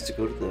Peter tries to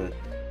go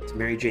to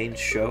Mary Jane's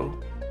show.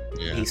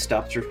 Yeah. He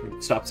stops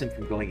him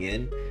from going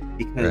in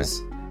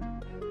because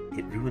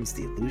it ruins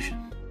the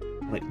illusion.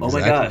 I'm like, oh my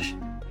gosh.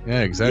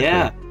 Yeah, exactly.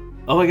 Yeah.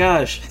 Oh my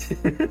gosh.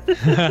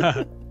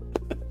 Oh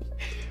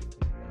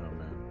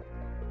man.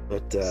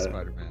 But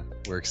Spider-Man.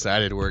 We're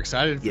excited. We're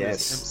excited for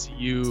this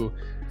MCU.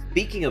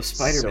 Speaking of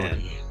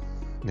Spider-Man,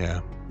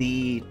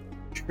 the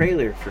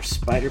trailer for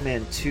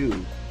Spider-Man 2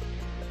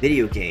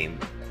 video game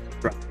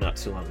dropped not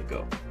so long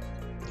ago.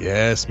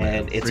 Yes,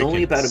 man. And it's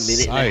only about a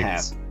minute and a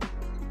half.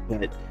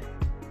 But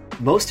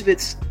most of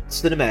it's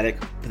cinematic,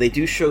 but they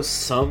do show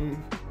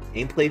some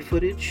gameplay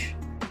footage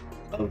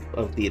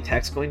of the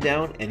attacks going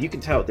down, and you can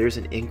tell there's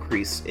an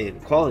increase in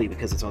quality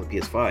because it's on the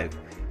PS5.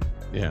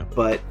 Yeah.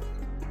 But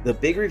the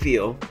big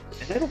reveal,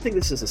 and I don't think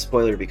this is a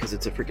spoiler because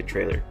it's a freaking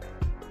trailer,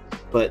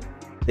 but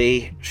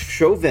they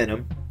show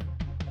Venom,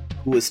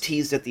 who was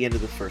teased at the end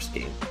of the first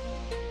game.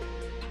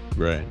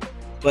 Right.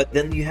 But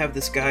then you have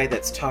this guy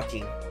that's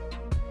talking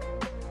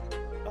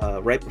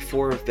right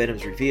before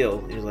Venom's reveal,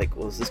 and you're like,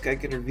 well, is this guy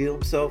going to reveal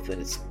himself?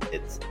 And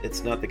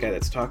it's not the guy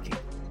that's talking.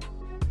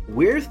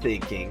 We're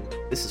thinking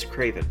this is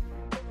Kraven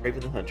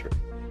the Hunter,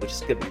 which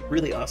is going to be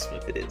really awesome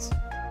if it is.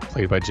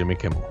 Played by Jimmy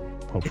Kimmel,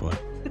 hopefully.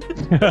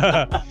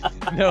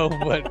 No,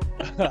 but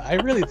I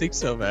really think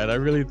so, man. I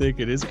really think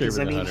it is Kraven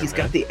the Hunter. I mean, he's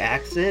got the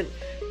accent.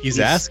 He's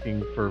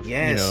asking for,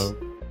 you know.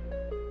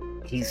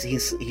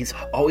 He's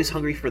always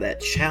hungry for that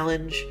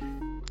challenge.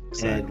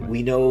 Exactly. And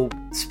we know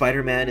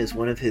Spider-Man is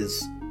one of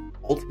his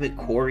ultimate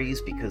quarries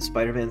because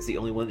Spider-Man's the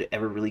only one that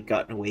ever really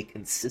gotten away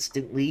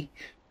consistently.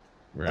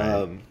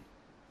 Right.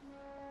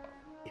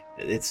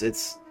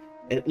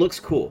 It looks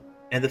cool.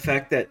 And the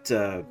fact that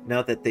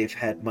now that they've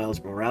had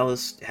Miles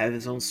Morales have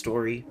his own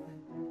story,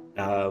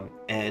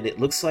 and it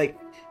looks like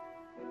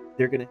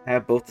they're going to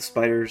have both the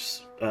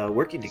Spiders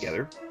working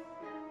together.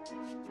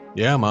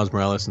 Yeah, Miles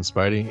Morales and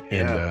Spidey,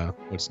 and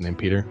what's his name,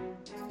 Peter.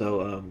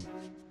 So,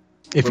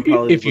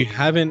 if you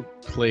haven't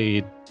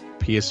played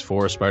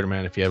PS4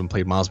 Spider-Man, if you haven't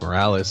played Miles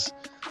Morales,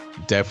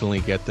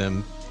 definitely get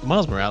them.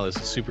 Miles Morales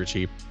is super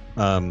cheap.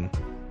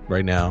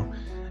 right now,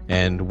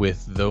 and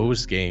with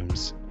those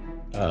games,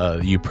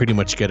 you pretty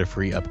much get a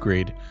free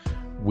upgrade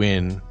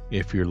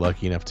if you're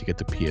lucky enough to get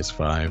the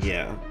PS5.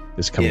 Yeah.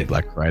 This coming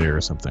Black Friday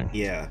or something.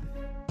 Yeah.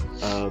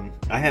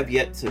 I have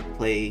yet to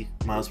play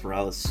Miles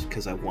Morales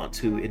because I want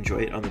to enjoy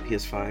it on the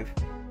PS5.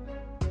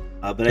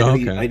 But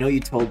I know you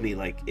told me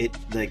like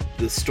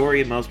the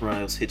story of Miles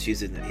Morales hits you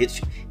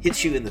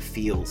in the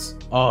feels.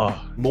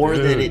 Oh, more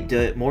than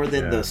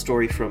the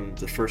story from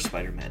the first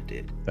Spider-Man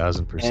did.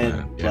 1000%.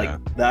 And yeah.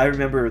 I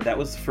remember that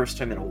was the first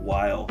time in a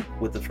while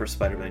with the first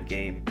Spider-Man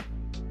game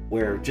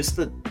where just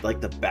the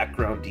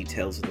background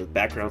details and the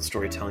background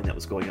storytelling that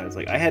was going on. It's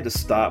like I had to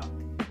stop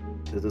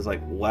because it was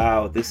like,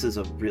 wow, this is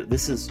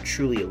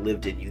truly a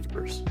lived-in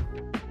universe.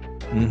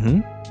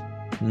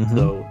 Mm-hmm.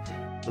 So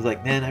I was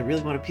like, man, I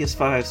really want a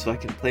PS5 so I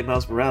can play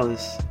Miles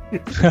Morales.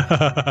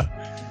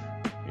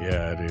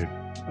 Yeah, dude.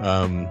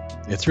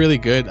 It's really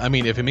good. I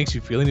mean, if it makes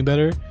you feel any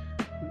better,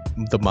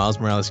 the Miles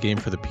Morales game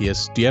for the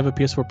PS. Do you have a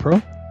PS4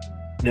 Pro?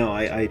 No,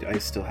 I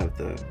still have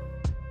the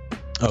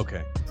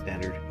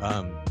standard.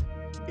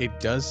 It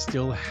does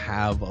still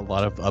have a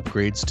lot of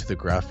upgrades to the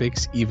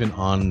graphics, even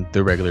on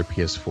the regular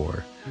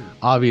PS4.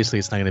 Obviously,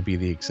 it's not going to be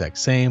the exact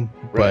same,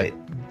 right.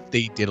 But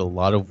they did a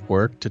lot of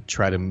work to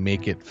try to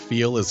make it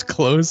feel as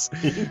close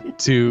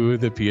to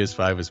the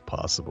PS5 as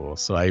possible.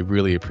 So I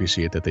really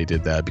appreciate that they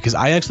did that, because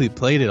I actually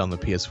played it on the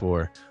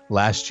PS4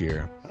 last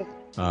year,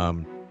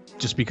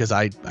 just because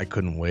I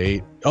couldn't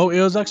wait. Oh,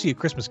 it was actually a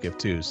Christmas gift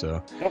too,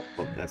 so well,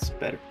 that's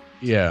better.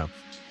 Yeah.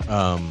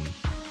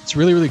 It's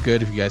really, really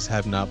good if you guys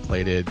have not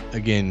played it.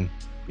 Again,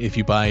 if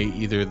you buy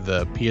either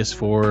the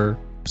PS4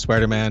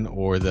 Spider-Man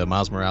or the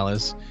Miles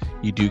Morales,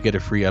 you do get a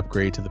free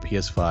upgrade to the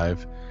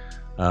PS5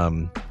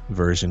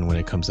 version when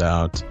it comes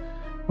out.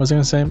 What was I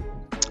going to say?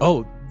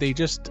 Oh, they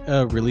just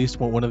released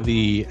one of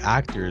the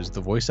actors,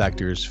 the voice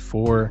actors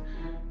for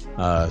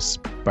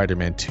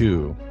Spider-Man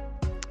 2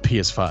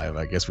 PS5,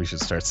 I guess we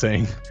should start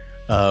saying.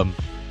 One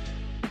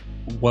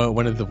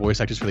of the voice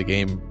actors for the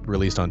game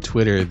released on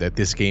Twitter that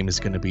this game is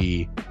going to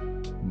be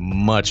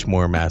much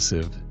more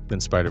massive than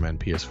Spider-Man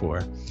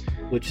PS4,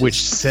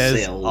 which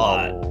says a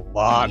lot,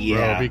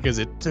 bro, because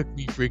it took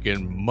me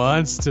freaking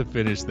months to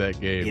finish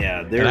that game. Yeah,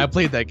 and I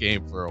played that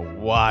game for a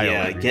while.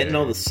 Yeah, getting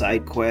all the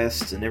side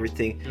quests and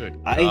everything.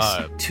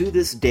 I to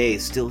this day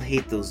still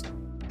hate those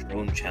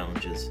drone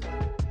challenges.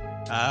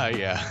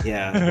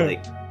 Yeah,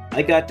 like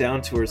I got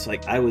down to where it's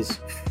like I was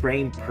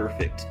frame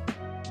perfect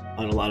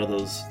on a lot of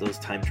those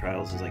time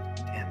trials. I was like,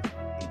 damn,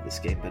 I hate this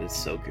game, but it's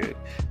so good.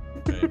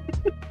 Right.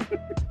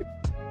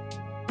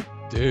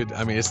 Dude,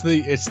 I mean, it's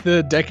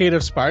the decade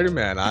of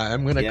Spider-Man.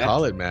 I'm gonna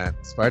call it, man.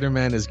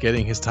 Spider-Man is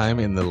getting his time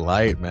in the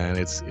light, man.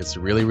 It's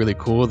really, really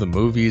cool. The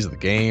movies, the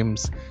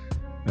games,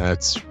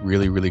 it's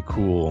really, really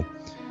cool.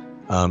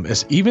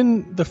 It's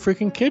even the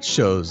freaking kids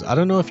shows. I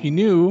don't know if you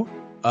knew.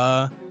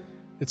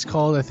 It's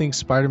called, I think,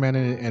 Spider-Man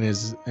and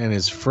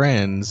his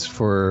friends.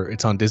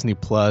 It's on Disney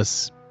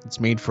Plus.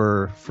 It's made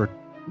for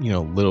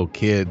little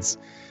kids.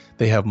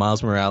 They have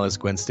Miles Morales,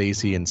 Gwen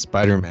Stacy, and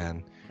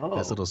Spider-Man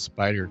as little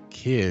spider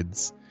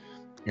kids.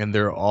 And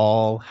they're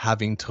all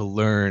having to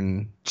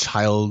learn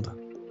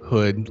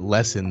childhood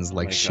lessons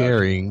like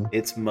sharing.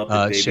 It's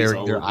Muppet Babies sharing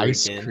all their over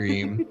ice again.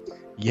 cream.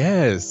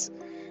 Yes.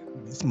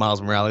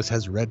 Miles Morales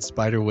has red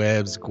spider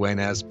webs. Gwen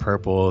has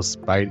purple.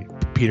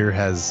 Peter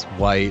has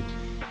white.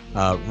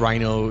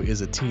 Rhino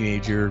is a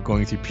teenager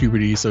going through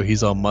puberty, so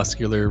he's all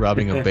muscular,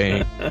 robbing a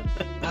bank.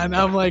 And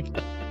I'm like,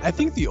 I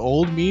think the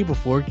old me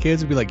before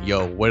kids would be like,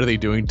 yo, what are they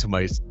doing to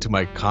my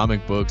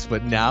comic books?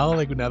 But now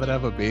that I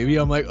have a baby,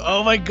 I'm like,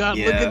 oh my god,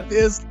 look at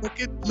this. Look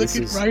at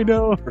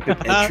Rhino.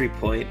 Perfect entry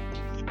point.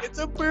 It's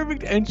a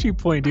perfect entry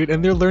point, dude.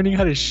 And they're learning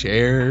how to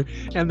share,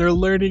 and they're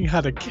learning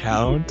how to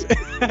count.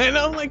 And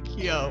I'm like,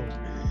 yo,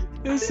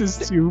 this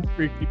is too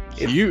freaking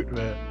cute,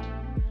 man.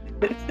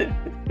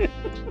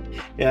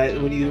 Yeah,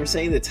 when you were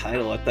saying the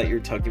title, I thought you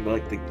were talking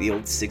about like the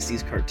old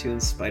 60s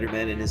cartoons,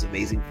 Spider-Man and His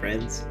Amazing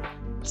Friends.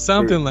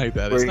 Something like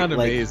that. It's not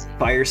like amazing.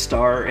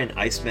 Firestar and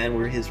Iceman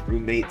were his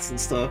roommates and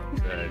stuff.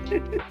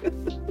 Right.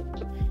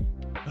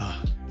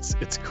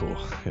 It's cool.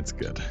 It's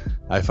good.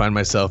 I find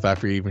myself,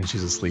 after even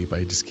she's asleep,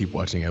 I just keep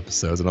watching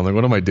episodes, and I'm like,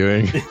 what am I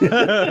doing?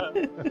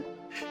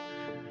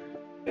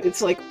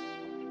 It's like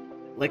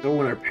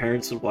when our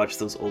parents would watch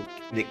those old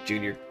Nick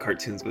Jr.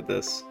 cartoons with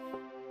us.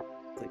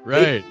 Like,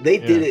 right. They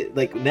did it.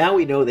 Like, now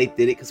we know they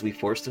did it because we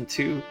forced them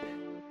to.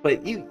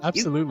 But you caught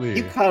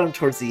them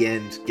towards the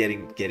end,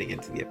 getting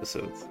into the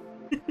episodes.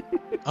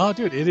 Oh,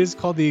 dude, it is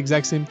called the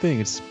exact same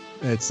thing. It's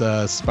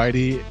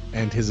Spidey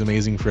and His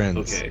Amazing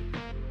Friends. Okay,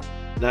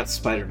 not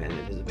Spider-Man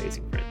and His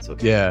Amazing Friends.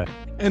 Okay. Yeah,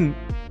 and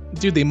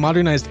dude, they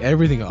modernized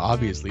everything.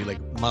 Obviously, like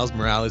Miles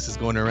Morales is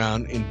going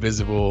around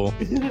invisible.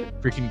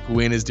 Freaking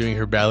Gwen is doing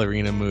her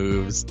ballerina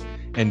moves,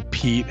 and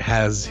Pete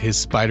has his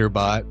spider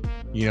bot.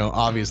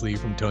 Obviously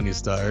from Tony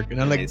Stark. And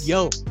I'm like,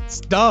 yo,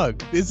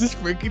 dog, this is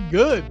freaking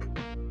good.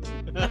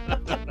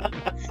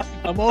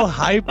 I'm all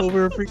hype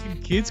over a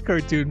freaking kids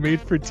cartoon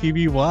made for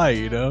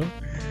TVY,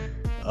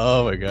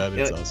 Oh my god,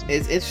 it's awesome.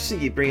 It's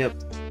interesting you bring up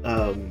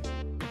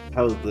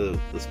how the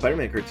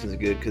Spider-Man cartoons are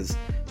good, because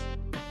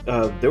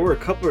there were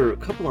a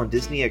couple on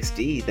Disney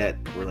XD that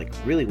were like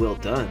really well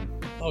done.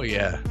 Oh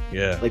yeah,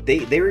 yeah. Like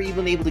they were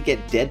even able to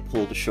get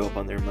Deadpool to show up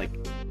on there. I'm like,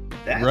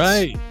 that's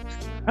right.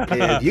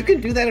 If you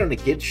can do that on a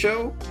kids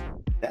show,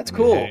 that's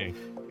cool. Hey,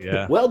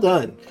 yeah. Well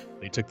done.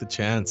 They took the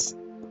chance.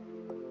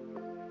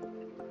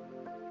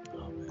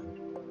 Oh man.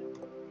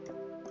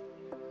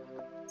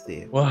 Let's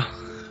see. Well,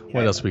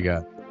 what else we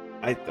got?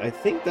 I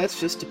think that's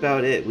just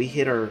about it. We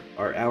hit our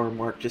hour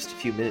mark just a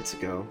few minutes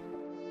ago.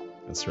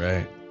 That's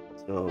right.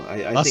 So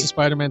I lots think of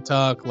Spider-Man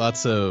talk,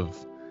 lots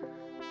of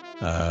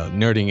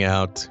nerding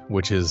out,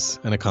 which is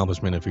an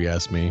accomplishment if you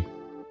ask me.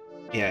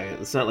 Yeah,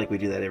 it's not like we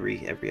do that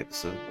every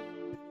episode.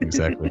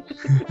 Exactly.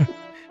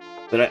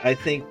 But I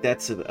think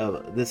this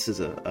is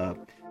a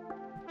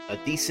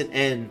decent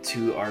end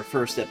to our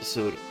first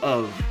episode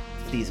of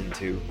season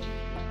 2.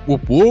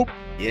 Whoop whoop.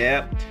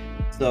 Yeah.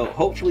 So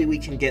hopefully we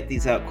can get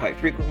these out quite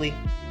frequently.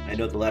 I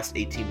know the last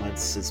 18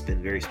 months has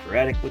been very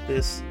sporadic with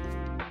this.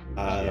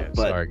 But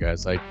sorry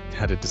guys, I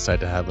had to decide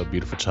to have a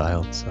beautiful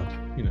child, so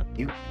you know.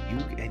 You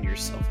and your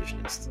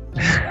selfishness.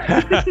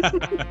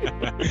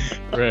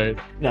 Right.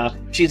 No,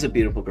 she's a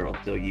beautiful girl.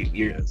 So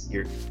you're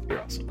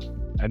awesome.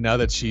 And now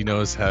that she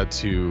knows how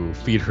to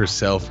feed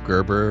herself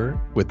Gerber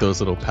with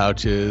those little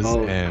pouches,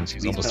 and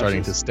she's almost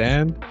starting to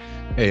stand,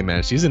 hey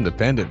man, she's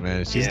independent,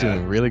 man. She's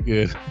doing really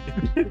good.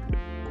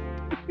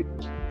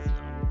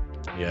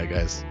 Yeah,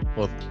 guys.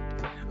 Well,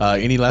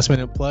 any last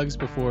minute plugs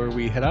before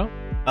we head out?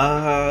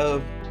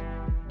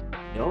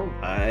 No,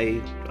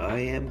 I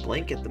am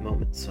blank at the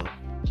moment, so.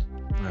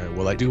 All right.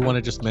 Well, I do want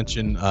to just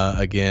mention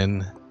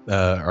again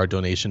our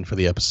donation for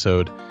the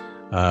episode.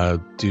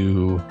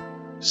 Do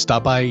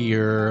stop by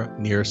your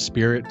nearest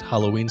Spirit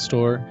Halloween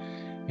store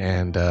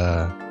and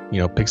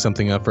pick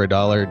something up for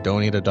 $1.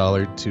 Donate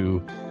 $1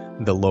 to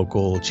the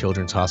local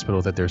children's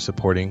hospital that they're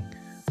supporting.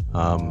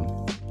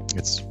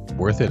 It's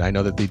worth it. I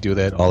know that they do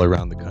that all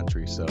around the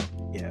country, so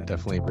yeah,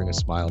 definitely bring a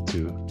smile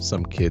to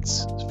some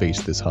kids'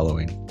 face this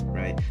Halloween.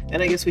 Right.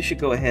 And I guess we should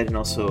go ahead and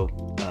also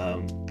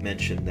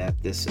mention that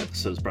this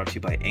episode is brought to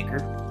you by Anchor.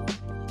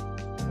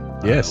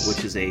 Yes.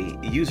 Which is a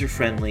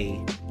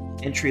user-friendly,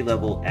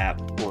 entry-level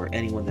app for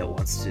anyone that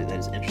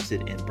is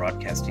interested in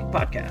broadcasting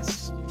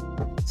podcasts.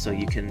 So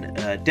you can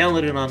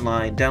download it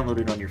online, download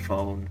it on your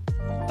phone.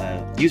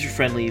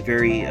 User-friendly,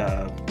 very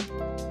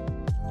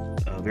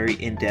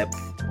in-depth,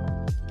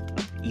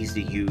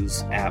 easy to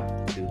use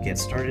app to get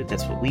started.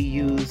 That's what we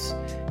use,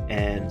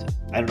 and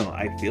I don't know,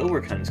 I feel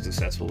we're kind of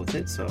successful with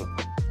it, so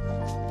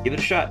give it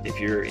a shot if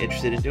you're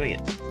interested in doing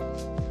it.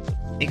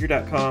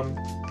 Anchor.com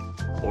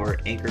or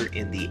Anchor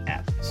in the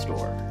App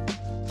Store.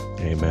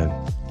 Amen.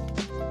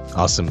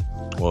 Awesome.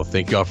 Well,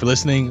 thank you all for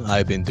listening.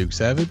 I've been Duke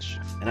Savage.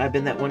 And I've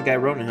been that one guy,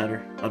 Ronan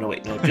Hunter. Oh no,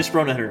 wait, no, just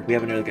Ronan Hunter. We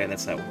have another guy,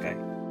 that's that one guy.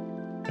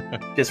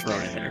 Just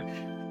Ronan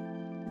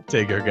Hunter.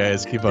 Take care,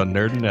 guys. Keep on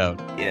nerding out.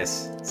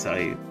 Yes, saw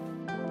you.